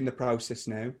 This is in the process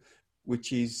now,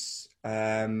 which is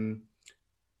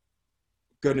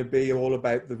going to be all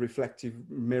about the reflective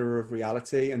mirror of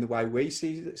reality and the way we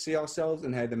see ourselves,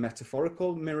 and how the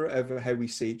metaphorical mirror of how we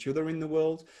see each other in the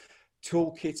world.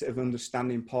 Toolkit of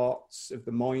understanding parts of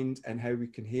the mind and how we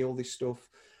can heal this stuff,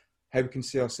 how we can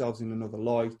see ourselves in another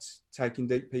light, taking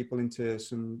deep people into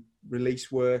some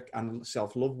release work and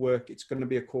self-love work. It's going to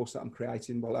be a course that I'm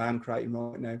creating, well, I am creating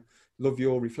right now. Love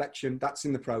Your Reflection, that's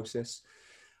in the process.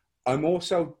 I'm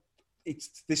also,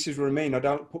 this is what I mean, I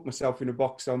don't put myself in a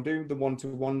box. So I'm doing the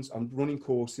one-to-ones, I'm running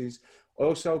courses. I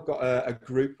also got a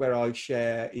group where I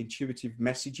share intuitive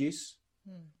messages,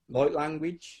 light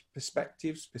language,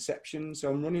 perspectives, perceptions.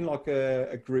 So I'm running like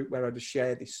a group where I just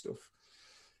share this stuff.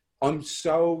 I'm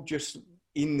so just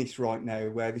in this right now,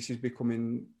 where this is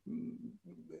becoming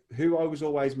who I was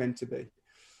always meant to be.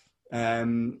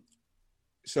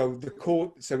 So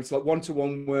it's like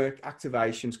one-to-one work,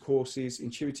 activations, courses,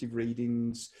 intuitive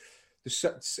readings.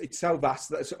 It's so vast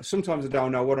that sometimes I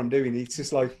don't know what I'm doing. It's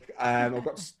just like I've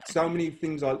got so many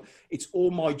things. It's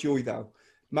all my joy, though.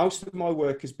 Most of my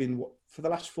work has been for the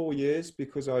last 4 years,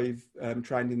 because I've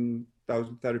trained in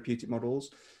those therapeutic models,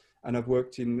 and I've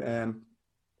worked in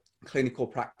clinical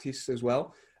practice as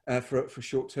well for a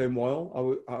short-term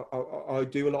while. I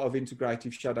do a lot of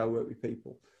integrative shadow work with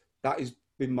people. That has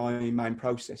been my main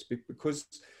process, because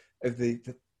of the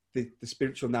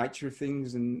spiritual nature of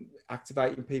things and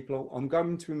activating people. I'm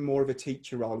going to more of a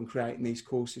teacher role and creating these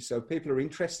courses. So if people are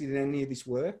interested in any of this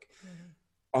work,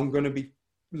 I'm going to be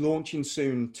launching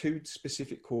soon 2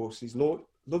 specific courses: Love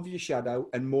Your Shadow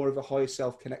and more of a higher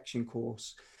self connection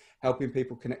course, helping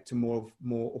people connect to more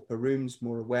upper rooms,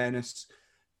 more awareness.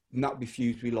 And that'll be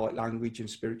fused with light language and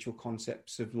spiritual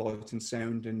concepts of light and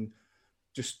sound, and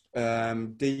just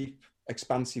deep,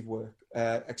 expansive work.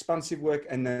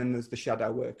 And then there's the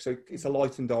shadow work. So it's a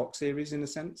light and dark series in a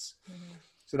sense.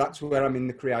 So that's where I'm in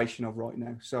the creation of right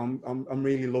now. So I'm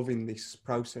really loving this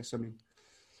process. I mean,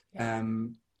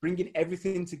 bringing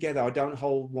everything together. I don't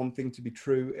hold one thing to be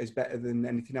true as better than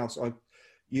anything else. I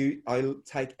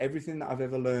take everything that I've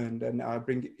ever learned and I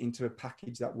bring it into a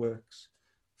package that works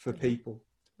for people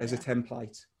as a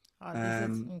template. Oh, this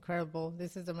is incredible.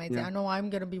 This is amazing. I know I'm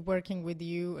going to be working with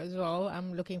you as well.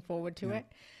 I'm looking forward to it.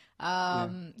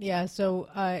 So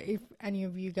if any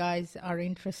of you guys are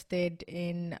interested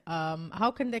in,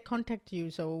 how can they contact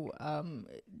you? So,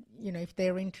 if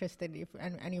they're interested, if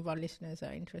any of our listeners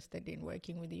are interested in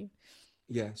working with you.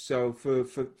 Yeah, so for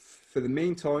the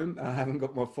meantime, I haven't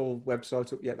got my full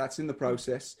website up yet. That's in the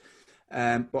process.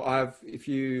 But if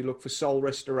you look for Soul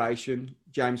Restoration,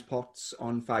 James Potts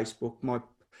on Facebook,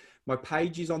 my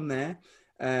page is on there,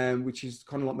 which is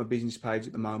kind of like my business page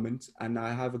at the moment. And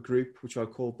I have a group which I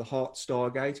call the Heart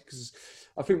Stargate, because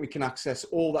I think we can access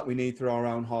all that we need through our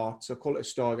own heart. So I call it a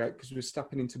Stargate because we're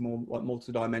stepping into more like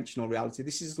multidimensional reality.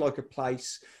 This is like a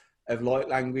place of light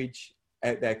language,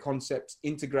 out there concepts,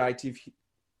 integrative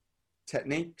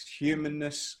techniques,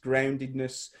 humanness,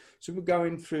 groundedness. So we're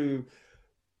going through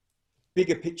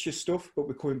bigger picture stuff, but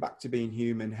we're coming back to being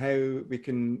human, how we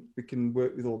can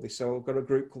work with all this. So I've got a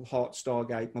group called Heart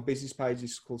Stargate. My business page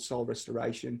is called Soul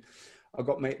Restoration. I've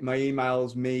got my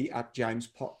emails,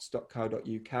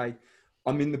 me@jamespotts.co.uk.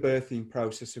 I'm in the birthing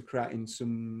process of creating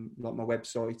some, like my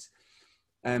website.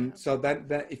 So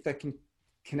that if they can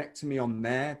connect to me on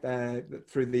there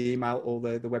through the email or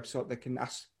the website, they can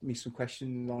ask me some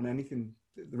questions on anything.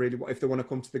 Really, if they want to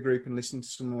come to the group and listen to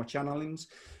some of my channelings,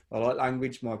 my light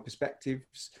language, my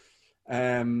perspectives,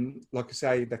 like I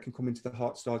say, they can come into the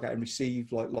Heart Stargate and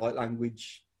receive like light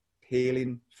language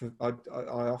healing. I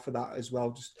offer that as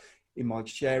well, just in my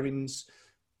sharings.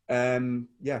 And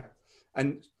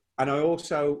I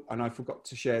also, and I forgot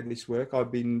to share this work.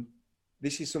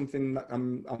 This is something that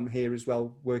I'm here as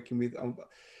well working with,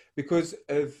 because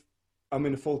I'm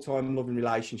in a full-time loving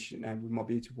relationship now with my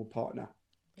beautiful partner.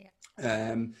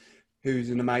 Who's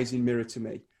an amazing mirror to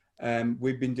me.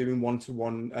 We've been doing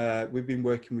one-to-one. We've been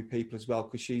working with people as well,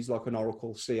 because she's like an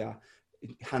oracle seer,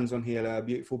 hands-on healer, a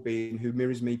beautiful being who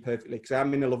mirrors me perfectly, because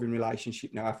I'm in a loving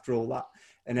relationship now after all that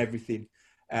and everything.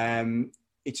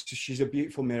 She's a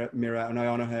beautiful mirror, and I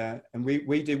honor her. And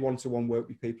we do one-to-one work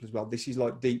with people as well. This is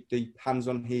like deep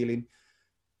hands-on healing,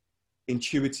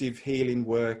 intuitive healing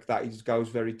work that goes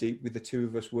very deep, with the two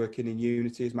of us working in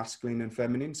unity as masculine and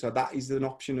feminine. So that is an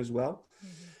option as well.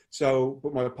 So,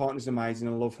 but my partner's amazing.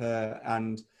 I love her,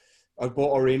 and I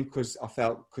brought her in because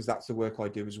that's the work I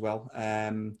do as well.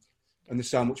 And there's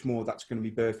so much more that's going to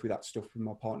be birthed with that stuff with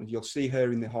my partner. You'll see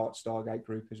her in the Heart Stargate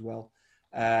group as well.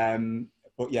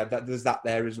 But yeah, there's that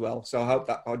there as well. So I hope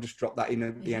that I'll just drop that in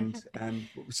at the end.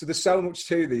 So there's so much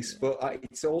to this, but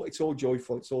it's all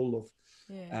joyful. It's all love.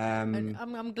 Yeah, and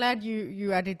I'm glad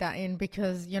you added that in,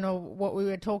 because you know what we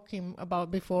were talking about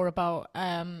before about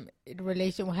having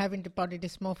the body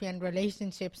dysmorphia and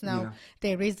relationships. Now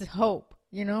there is hope.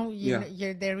 You know,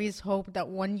 there is hope that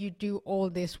when you do all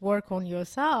this work on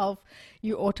yourself,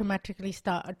 you automatically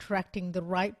start attracting the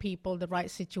right people, the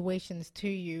right situations to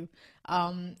you.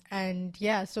 And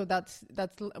yeah, so that's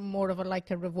more of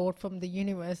like a reward from the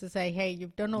universe to say, hey,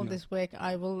 you've done all this work.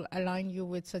 I will align you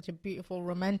with such a beautiful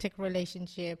romantic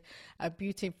relationship, a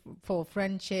beautiful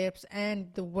friendships,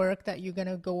 and the work that you're going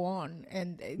to go on.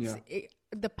 And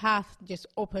the path just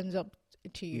opens up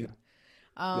to you.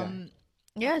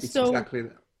 It's exactly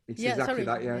that. It's exactly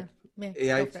that.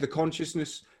 It's the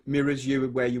consciousness mirrors you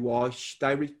where you are.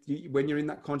 When you're in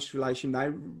that conscious relation,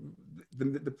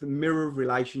 the mirror of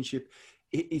relationship,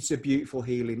 it's a beautiful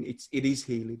healing. It is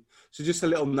healing. So just a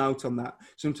little note on that.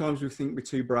 Sometimes we think we're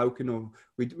too broken, or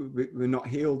we're not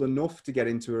healed enough to get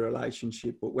into a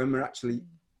relationship. But when we're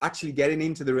actually getting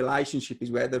into the relationship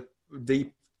is where the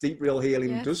deep real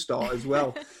healing does start as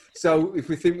well. So if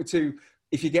we think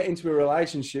if you get into a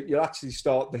relationship, you'll actually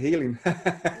start the healing.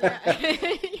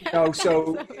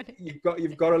 So you've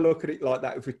got to look at it like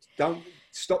that. If we don't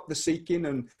stop the seeking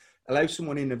and allow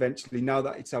someone in, eventually know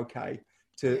that it's okay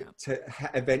to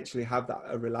eventually have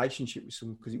a relationship with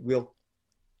someone, because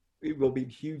it will be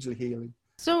hugely healing.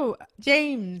 So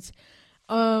James,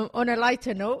 on a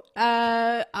lighter note,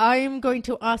 I'm going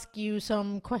to ask you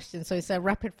some questions. So it's a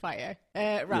rapid fire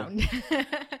round.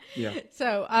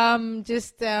 So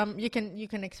you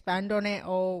can expand on it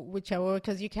or whichever,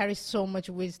 because you carry so much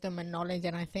wisdom and knowledge,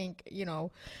 and I think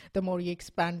the more you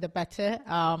expand, the better.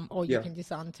 Or you can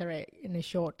just answer it in a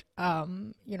short,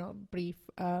 brief,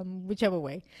 whichever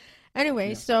way.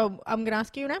 Anyway, so I'm gonna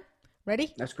ask you now.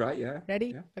 Ready? That's great, yeah. Ready?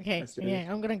 Yeah. Okay. Yeah,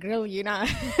 I'm going to grill you now.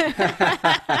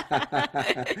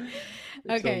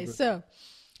 Okay, so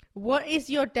what is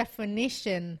your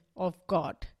definition of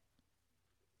God?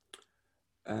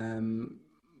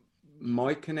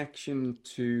 My connection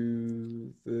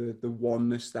to the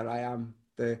oneness that I am.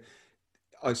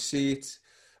 I see it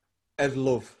as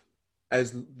love,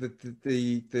 as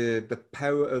the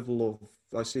power of love.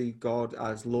 I see God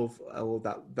as love, or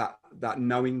that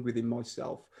knowing within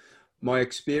myself. My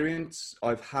experience,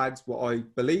 I've had what I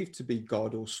believe to be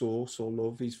God or source or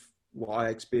love, is what I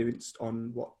experienced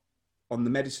on the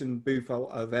medicine booth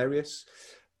of Various,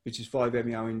 which is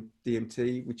 5-MeO in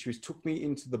DMT, which took me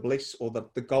into the bliss, or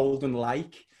the golden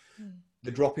lake, the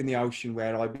drop in the ocean,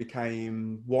 where I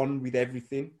became one with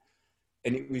everything,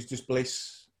 and it was just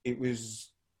bliss. It was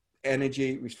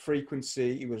energy, it was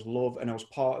frequency, it was love, and I was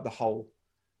part of the whole.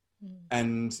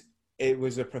 And it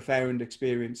was a profound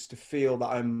experience to feel that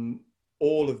I'm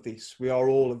all of this. We are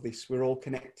all of this. We're all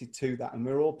connected to that, and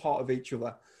we're all part of each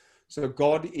other. So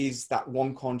God is that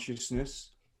one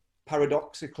consciousness.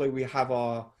 Paradoxically, we have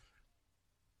our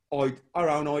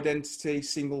own identity,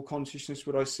 single consciousness,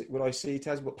 what I see it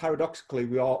as. But paradoxically,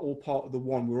 we are all part of the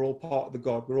one. We're all part of the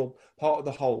God. We're all part of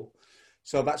the whole.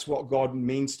 So that's what God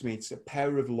means to me. It's the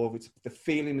power of love. It's the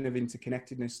feeling of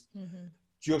interconnectedness.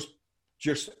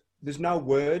 Just there's no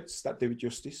words that do it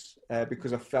justice,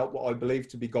 because I felt what I believe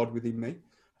to be God within me,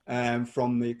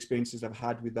 from the experiences I've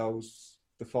had with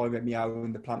the 5-MeO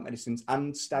and the plant medicines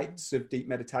and states of deep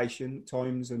meditation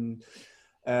times and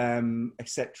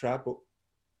etc. But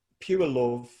pure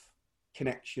love,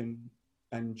 connection,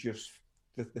 and just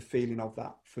the feeling of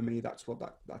that, for me, that's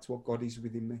what God is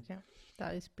within me. Yeah,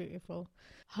 that is beautiful.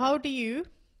 How do you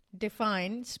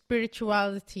define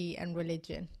spirituality and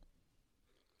religion?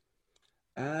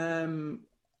 I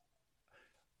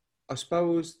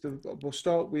suppose we'll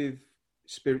start with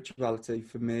spirituality.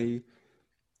 For me,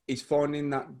 is finding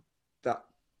that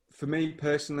for me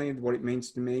personally, what it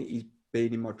means to me is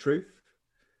being in my truth.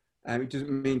 It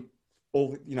doesn't mean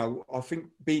I think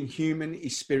being human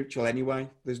is spiritual anyway.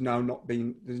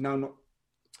 Being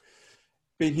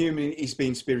human is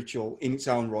being spiritual in its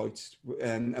own right,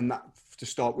 and that, to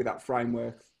start with that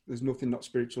framework, there's nothing not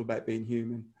spiritual about being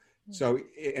human. So,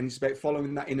 and it's about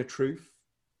following that inner truth,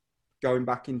 going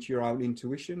back into your own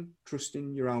intuition,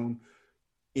 trusting your own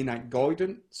innate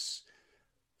guidance,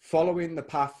 following the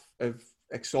path of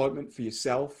excitement for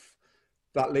yourself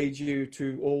that leads you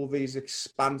to all these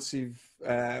expansive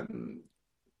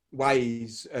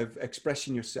ways of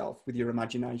expressing yourself with your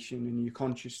imagination and your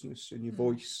consciousness and your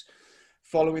voice,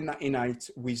 following that innate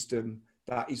wisdom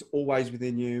that is always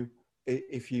within you.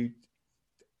 If you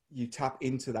tap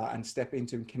into that and step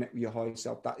into and connect with your higher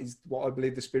self, that is what I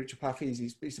believe the spiritual path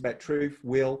is. It's about truth,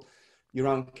 will, your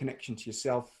own connection to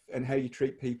yourself, and how you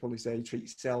treat people is how you treat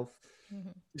yourself.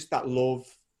 Just that love,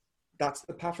 that's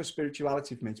the path of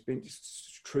spirituality for me. It's been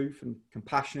just truth and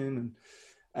compassion,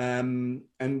 and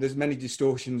there's many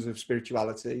distortions of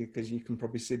spirituality, because you can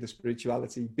probably see the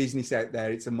spirituality business out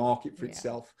there. It's a market for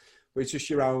itself, but it's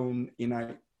just your own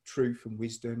innate truth and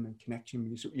wisdom and connection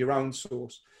with your own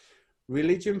source.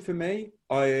 Religion for me,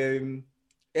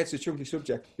 it's a chunky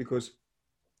subject, because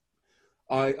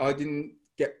I didn't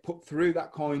get put through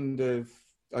that kind of,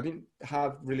 I didn't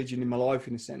have religion in my life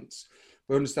in a sense,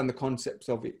 but I understand the concepts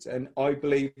of it. And I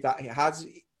believe that it has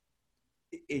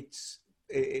its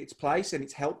place, and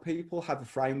it's helped people have a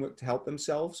framework to help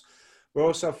themselves. But I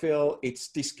also feel it's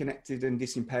disconnected and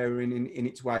disempowering in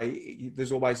its way.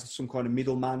 There's always some kind of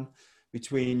middleman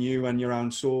between you and your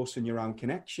own source and your own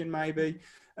connection, maybe.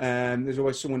 There's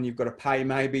always someone you've got to pay,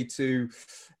 maybe, to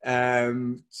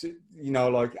you know,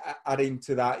 like add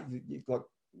into that, like,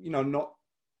 you know, not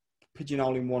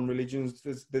pigeonholing one religion.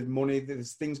 There's money,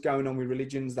 there's things going on with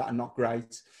religions that are not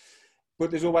great,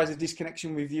 but there's always a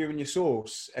disconnection with you and your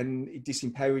source, and it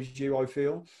disempowers you, I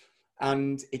feel,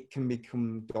 and it can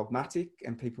become dogmatic,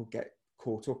 and people get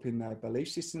caught up in their belief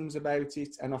systems about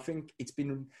it. And I think it's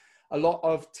been a lot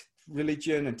of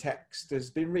religion and text has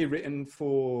been rewritten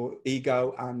for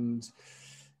ego and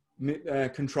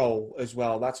control as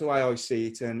well. That's the way I see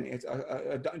it, and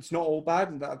it's not all bad,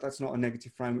 and that's not a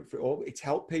negative framework for it all. It's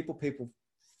helped people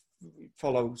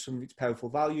follow some of its powerful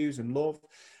values and love,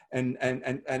 and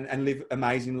live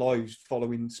amazing lives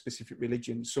following specific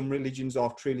religions. Some religions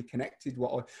are truly connected.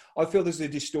 I feel there's a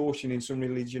distortion in some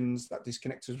religions that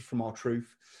disconnects us from our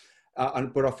truth,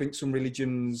 but I think some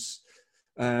religions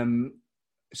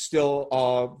still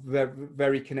are very,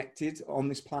 very connected on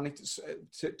this planet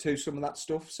to some of that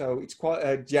stuff. So it's quite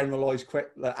a generalized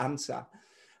answer,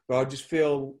 but I just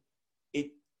feel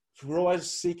we're always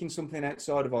seeking something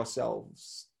outside of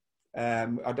ourselves.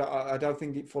 I don't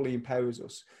think it fully empowers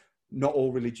us. Not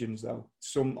all religions, though.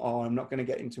 Some are. I'm not going to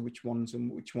get into which ones and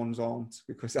which ones aren't,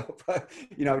 because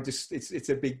you know, just it's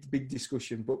a big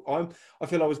discussion. But I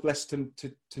feel I was blessed to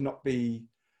not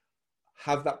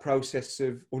have that process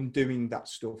of undoing that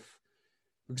stuff,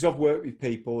 because I've worked with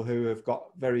people who have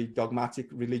got very dogmatic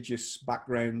religious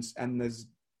backgrounds, and there's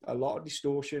a lot of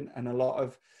distortion and a lot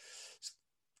of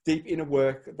deep inner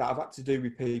work that I've had to do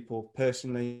with people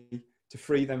personally to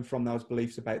free them from those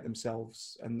beliefs about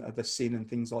themselves and the sin and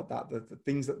things like that. The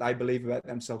things that they believe about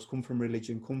themselves come from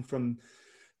religion, come from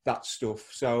that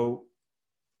stuff. So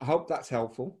I hope that's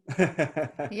helpful.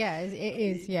 Yeah, it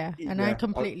is. Yeah, and I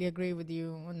completely agree with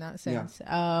you in that sense.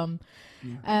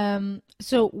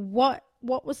 So what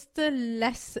was the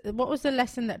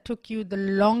lesson that took you the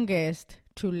longest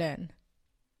to learn?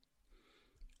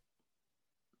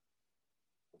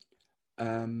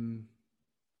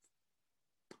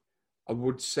 I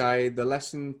would say the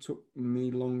lesson took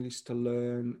me longest to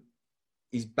learn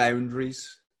is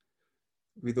boundaries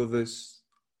with others,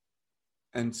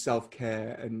 and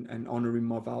self-care, and honouring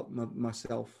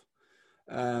myself.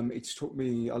 It's took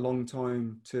me a long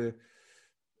time to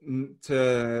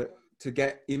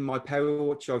get in my power,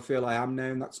 which I feel I am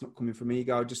now, and that's not coming from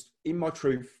ego, just in my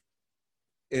truth,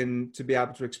 and to be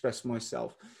able to express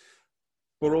myself,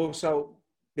 but also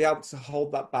be able to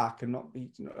hold that back and not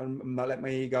let my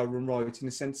ego run riot, in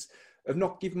the sense of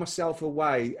not give myself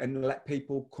away and let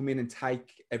people come in and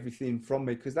take everything from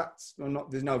me, because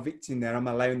there's no victim there. I'm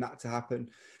allowing that to happen.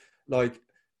 Like,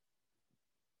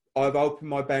 I've opened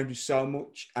my boundaries so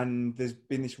much, and there's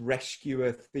been this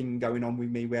rescuer thing going on with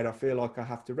me where I feel like I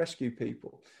have to rescue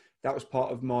people. That was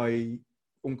part of my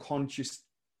unconscious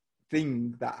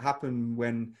thing that happened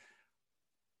when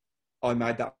I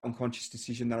made that unconscious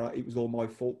decision that it was all my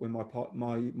fault when my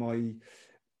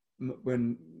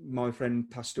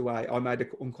friend passed away. I made an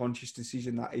unconscious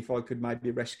decision that if I could maybe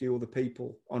rescue other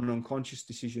people on an unconscious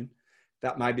decision,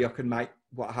 that maybe I could make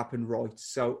what happened right.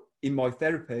 So in my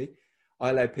therapy,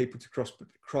 I allowed people to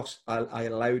I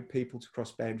allowed people to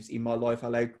cross boundaries. In my life, I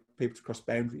allowed people to cross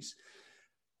boundaries.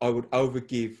 I would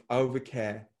overgive,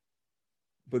 overcare,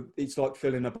 but it's like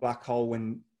filling a black hole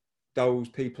when those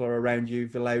people are around you.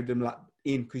 You've allowed them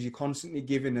in, because you're constantly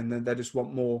giving, and then they just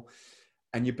want more,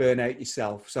 and you burn out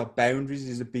yourself. So boundaries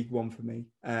is a big one for me,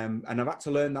 and I've had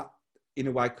to learn that in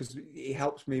a way, because it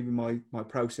helps me with my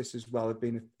process as well. I've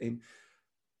been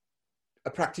a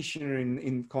practitioner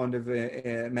in kind of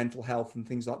mental health and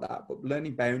things like that, but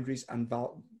learning boundaries and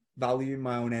valuing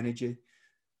my own energy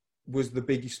was the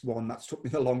biggest one that took me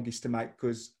the longest to make,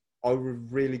 because I've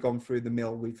really gone through the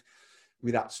mill with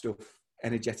that stuff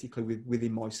energetically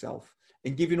within myself,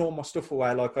 and giving all my stuff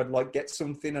away. Like, I'd get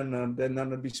something, and then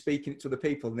I'd be speaking it to the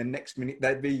people, and then next minute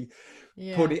they'd be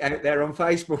putting it out there on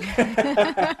Facebook.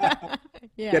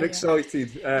 Get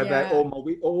excited about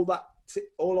all that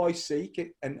all I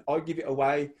seek, and I give it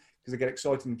away because I get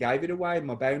excited and gave it away, and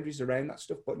my boundaries around that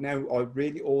stuff. But now I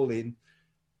really all in.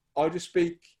 I just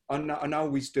speak. I know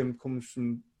wisdom comes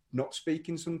from not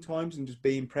speaking sometimes and just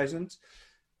being present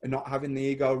and not having the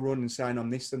ego run and saying I'm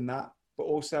this and that, but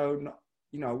also not,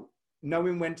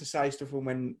 knowing when to say stuff and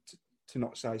when to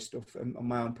not say stuff, and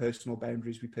my own personal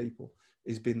boundaries with people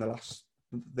has been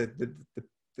the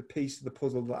piece of the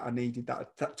puzzle that I needed.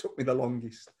 That took me the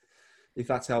longest. If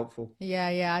that's helpful.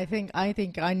 Yeah. I think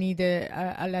I need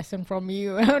a lesson from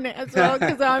you on it as well,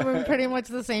 because I'm in pretty much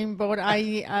the same boat.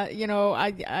 I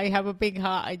have a big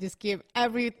heart. I just give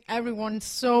everyone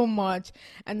so much,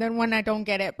 and then when I don't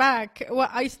get it back, well,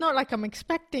 it's not like I'm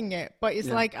expecting it, but it's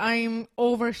like I'm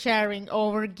oversharing,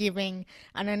 overgiving,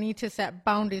 and I need to set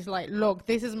boundaries. Like, look,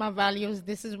 this is my values.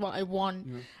 This is what I want.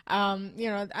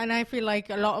 And I feel like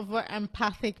a lot of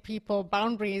empathic people,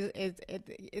 boundaries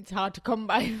it's hard to come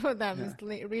by for them. It's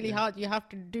really hard. You have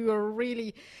to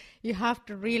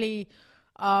really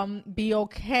be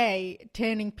okay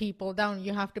turning people down.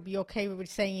 You have to be okay with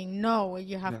saying no.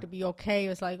 You have to be okay.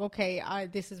 It's like, okay,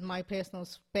 this is my personal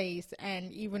space,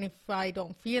 and even if I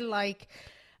don't feel like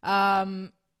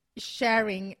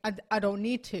sharing, I don't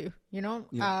need to,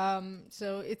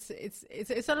 so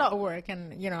it's a lot of work,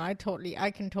 and I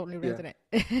can totally resonate.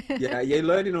 You're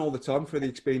learning all the time through the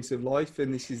experience of life,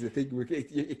 and this is the thing,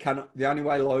 you cannot, the only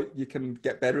way you can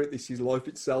get better at this is life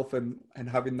itself, and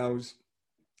having those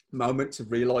moments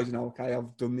of realizing, okay,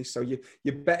 I've done this, so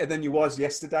you're better than you was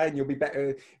yesterday, and you'll be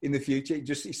better in the future.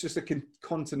 It's just a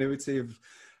continuity of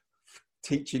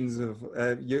teachings of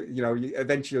you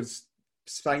eventually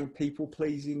saying people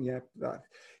pleasing,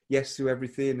 yes to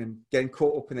everything, and getting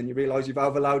caught up, and then you realize you've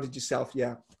overloaded yourself.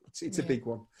 It's a big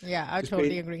one. I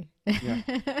totally agree.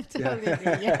 Totally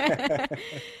agree.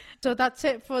 So that's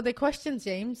it for the questions,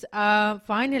 James.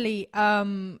 Finally,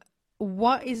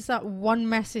 what is that one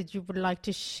message you would like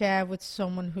to share with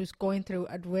someone who's going through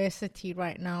adversity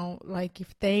right now? Like,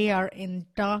 if they are in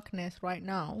darkness right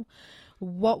now,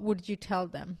 what would you tell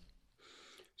them?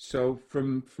 So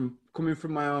from coming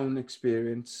from my own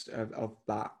experience of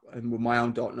that, and with my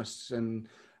own darkness, and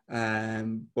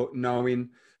but knowing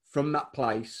from that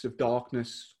place of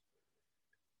darkness,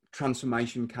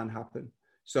 transformation can happen.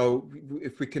 So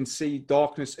if we can see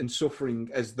darkness and suffering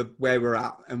as where we're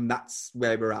at, and that's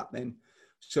where we're at then.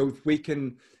 So if we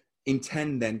can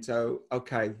intend then to,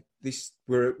 okay,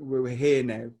 we're here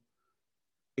now.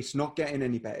 It's not getting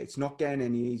any better. It's not getting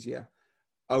any easier.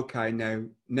 Okay, now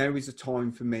is the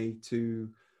time for me to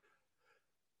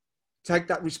take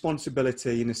that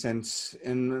responsibility, in a sense,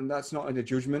 and that's not in a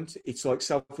judgment. It's like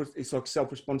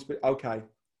self-responsibility. Okay,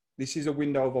 this is a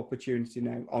window of opportunity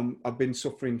now. I've been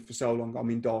suffering for so long. I'm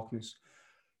in darkness.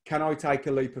 Can I take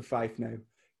a leap of faith now?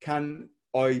 Can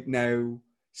I now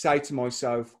say to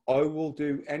myself, I will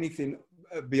do anything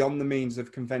beyond the means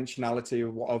of conventionality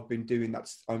of what I've been doing?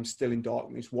 I'm still in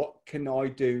darkness. What can I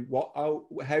do?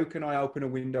 How can I open a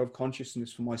window of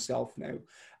consciousness for myself now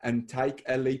and take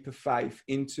a leap of faith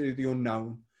into the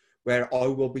unknown, where I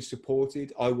will be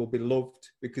supported, I will be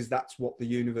loved, because that's what the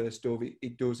universe does.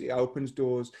 It does. It opens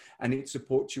doors and it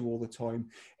supports you all the time.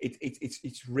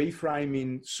 It's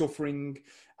reframing suffering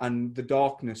and the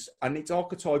darkness, and it's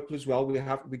archetypal as well.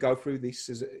 We go through this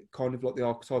as kind of like the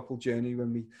archetypal journey,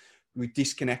 when we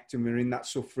disconnect and we're in that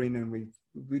suffering, and we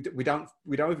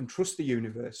don't even trust the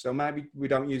universe. So maybe we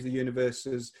don't use the universe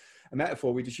as a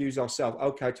metaphor. We just use ourselves.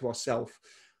 Okay, to ourselves,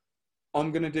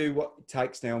 I'm going to do what it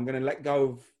takes now. I'm going to let go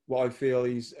of what I feel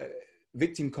is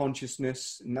victim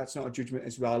consciousness, and that's not a judgment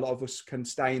as well. A lot of us can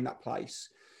stay in that place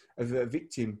of a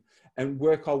victim and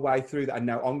work our way through that. And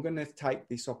now I'm going to take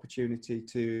this opportunity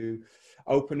to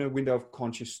open a window of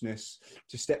consciousness,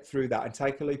 to step through that and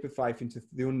take a leap of faith into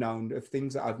the unknown of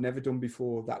things that I've never done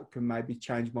before, that can maybe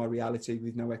change my reality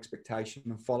with no expectation,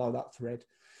 and follow that thread.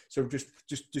 So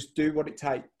just do what it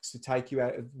takes to take you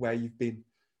out of where you've been.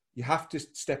 You have to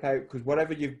step out, because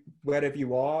wherever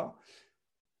you are,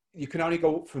 you can only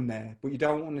go up from there. But you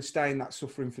don't want to stay in that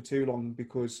suffering for too long,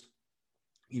 because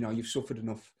you've suffered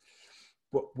enough.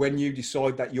 But when you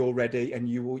decide that you're ready and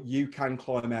you can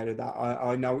climb out of that,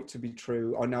 I know it to be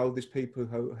true. I know there's people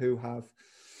who have,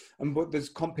 but there's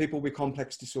people with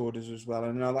complex disorders as well.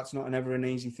 And I know that's not ever an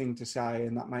easy thing to say,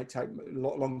 and that might take a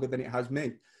lot longer than it has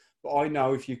me. But I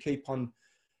know if you keep on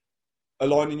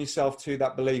aligning yourself to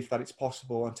that belief that it's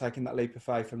possible, and taking that leap of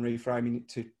faith and reframing it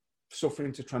to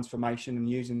suffering to transformation, and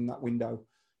using that window,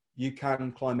 you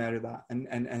can climb out of that.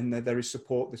 And there is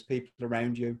support. There's people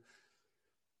around you.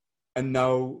 And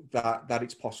know that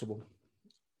it's possible,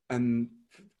 and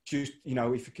just, you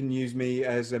know, if you can use me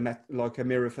as like a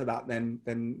mirror for that,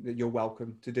 then you're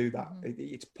welcome to do that.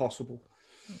 It's possible.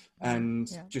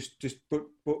 And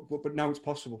but no, it's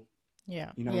possible.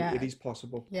 Yeah, you know, it is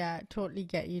possible. Yeah, totally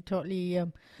get you. Totally.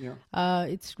 Yeah.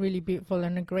 It's really beautiful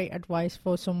and a great advice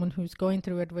for someone who's going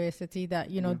through adversity, that,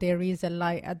 you know, there is a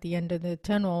light at the end of the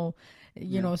tunnel.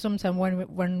 You know, sometimes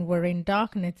when we're in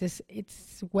darkness,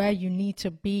 it's where you need to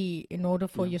be in order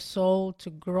for your soul to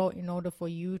grow, in order for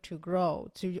you to grow,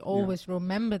 to always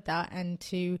remember that, and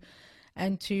to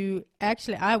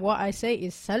actually, what I say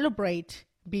is celebrate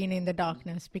being in the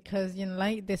darkness, because, you know,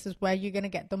 like, this is where you're going to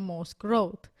get the most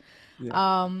growth. So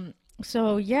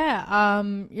you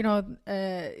know,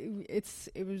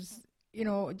 it was, you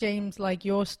know, James, like,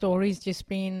 your story's just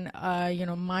been you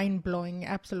know, mind-blowing,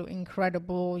 absolutely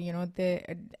incredible, you know,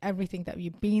 everything that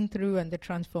you've been through, and the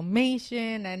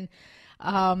transformation,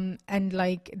 and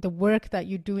like the work that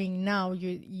you're doing now.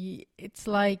 It's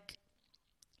like,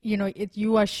 you know,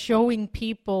 you are showing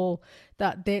people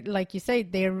that they, like you say,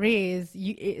 it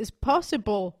is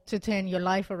possible to turn your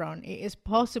life around. It is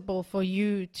possible for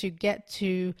you to get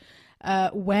to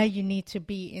where you need to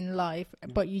be in life,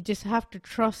 but you just have to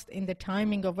trust in the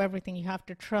timing of everything. You have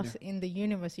to trust in the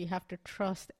universe. You have to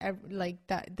trust like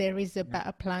that there is a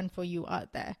better plan for you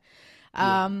out there.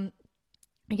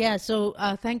 So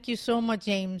thank you so much,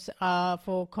 James,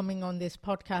 for coming on this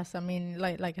podcast. I mean,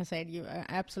 like I said, you are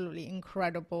absolutely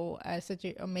incredible, such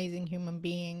an amazing human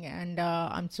being, and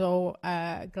I'm so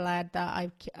glad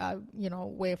that you know,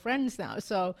 we're friends now.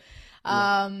 So,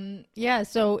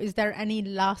 so is there any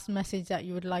last message that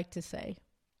you would like to say?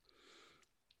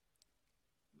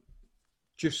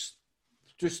 Just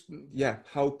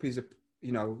hope is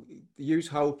you know, use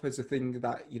hope as a thing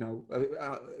that, you know,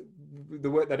 the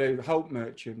work that I hope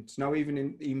merchants now,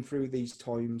 even through these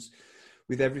times,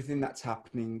 with everything that's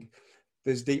happening,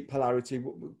 there's deep polarity,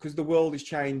 because the world is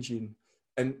changing,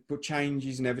 but change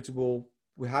is inevitable.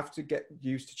 We have to get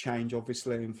used to change,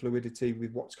 obviously, and fluidity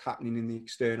with what's happening in the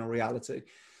external reality.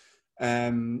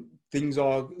 Things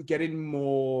are getting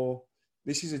more.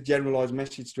 This is a generalized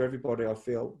message to everybody. I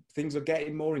feel things are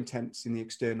getting more intense in the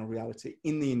external reality,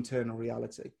 in the internal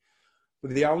reality.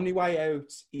 But the only way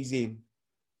out is in.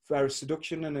 For a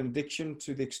seduction and an addiction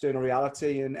to the external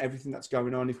reality and everything that's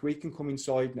going on, if we can come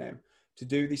inside now to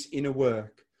do this inner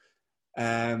work,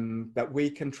 that we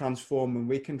can transform, and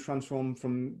we can transform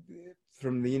from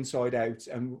the inside out,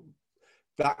 and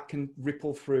that can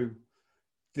ripple through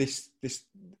this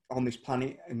on this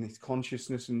planet, and this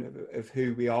consciousness and of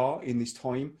who we are in this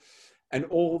time. And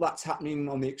all that's happening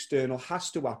on the external has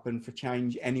to happen for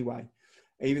change anyway,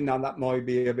 even though that might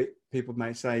be a bit, people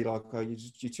may say like, oh,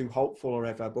 you're too hopeful or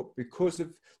whatever, but because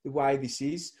of the way this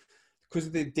is, because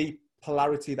of the deep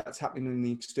polarity that's happening in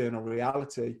the external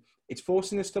reality, it's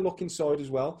forcing us to look inside as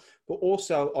well. But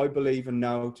also, I believe and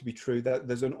know to be true that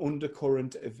there's an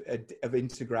undercurrent of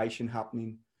integration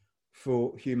happening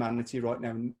for humanity right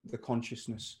now in the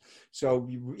consciousness. So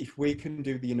if we can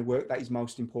do the inner work, that is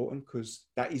most important, because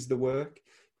that is the work.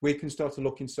 We can start to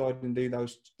look inside and do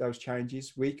those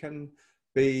changes. We can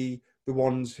be the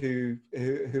ones who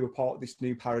are part of this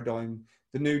new paradigm,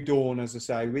 the new dawn, as I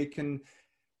say. We can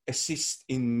assist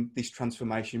in this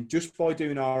transformation just by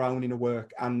doing our own inner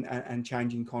work and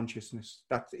changing consciousness.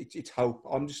 It's hope.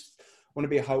 I just want to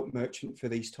be a hope merchant for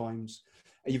these times.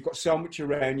 And you've got so much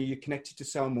around you. You're connected to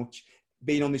so much.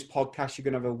 Being on this podcast, you're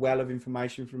going to have a well of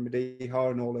information from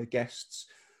Madiha and all her guests.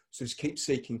 So just keep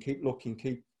seeking, keep looking,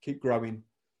 keep growing.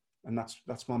 And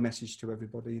that's my message to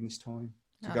everybody in this time,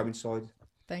 to go inside.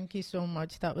 Thank you so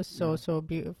much. That was so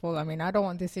beautiful. I mean, I don't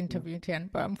want this interview to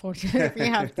end, but unfortunately we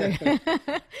have to.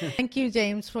 Thank you,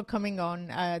 James, for coming on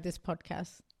this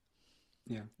podcast.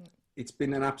 Yeah. It's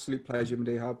been an absolute pleasure,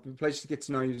 Madiha. It's been a pleasure to get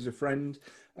to know you as a friend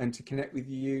and to connect with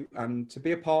you and to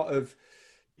be a part of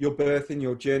your birth and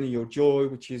your journey, your joy,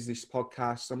 which is this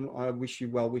podcast. I wish you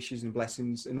well wishes and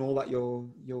blessings and all that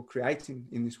you're creating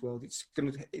in this world. It's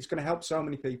going to help so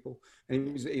many people,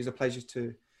 and it was a pleasure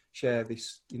to share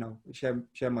this, you know,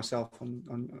 share myself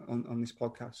on this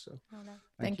podcast. So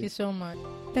thank you so much.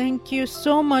 Thank you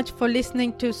so much for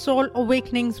listening to Soul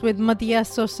Awakenings with Madiha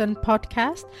Sosan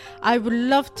podcast. I would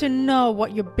love to know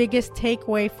what your biggest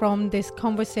takeaway from this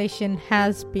conversation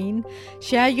has been.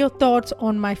 Share your thoughts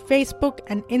on my Facebook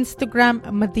and Instagram,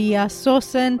 Madiha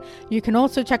Sosan. You can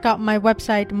also check out my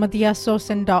website,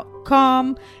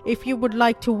 madihasosan.com. If you would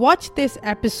like to watch this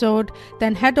episode,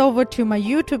 then head over to my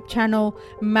YouTube channel,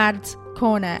 Mads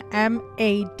Corner,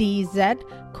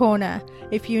 MADZ Corner.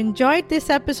 If you enjoyed this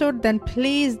episode, then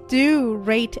please do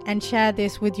rate and share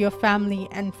this with your family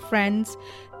and friends.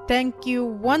 thank you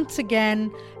once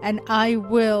again, and I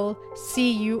will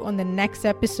see you on the next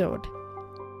episode.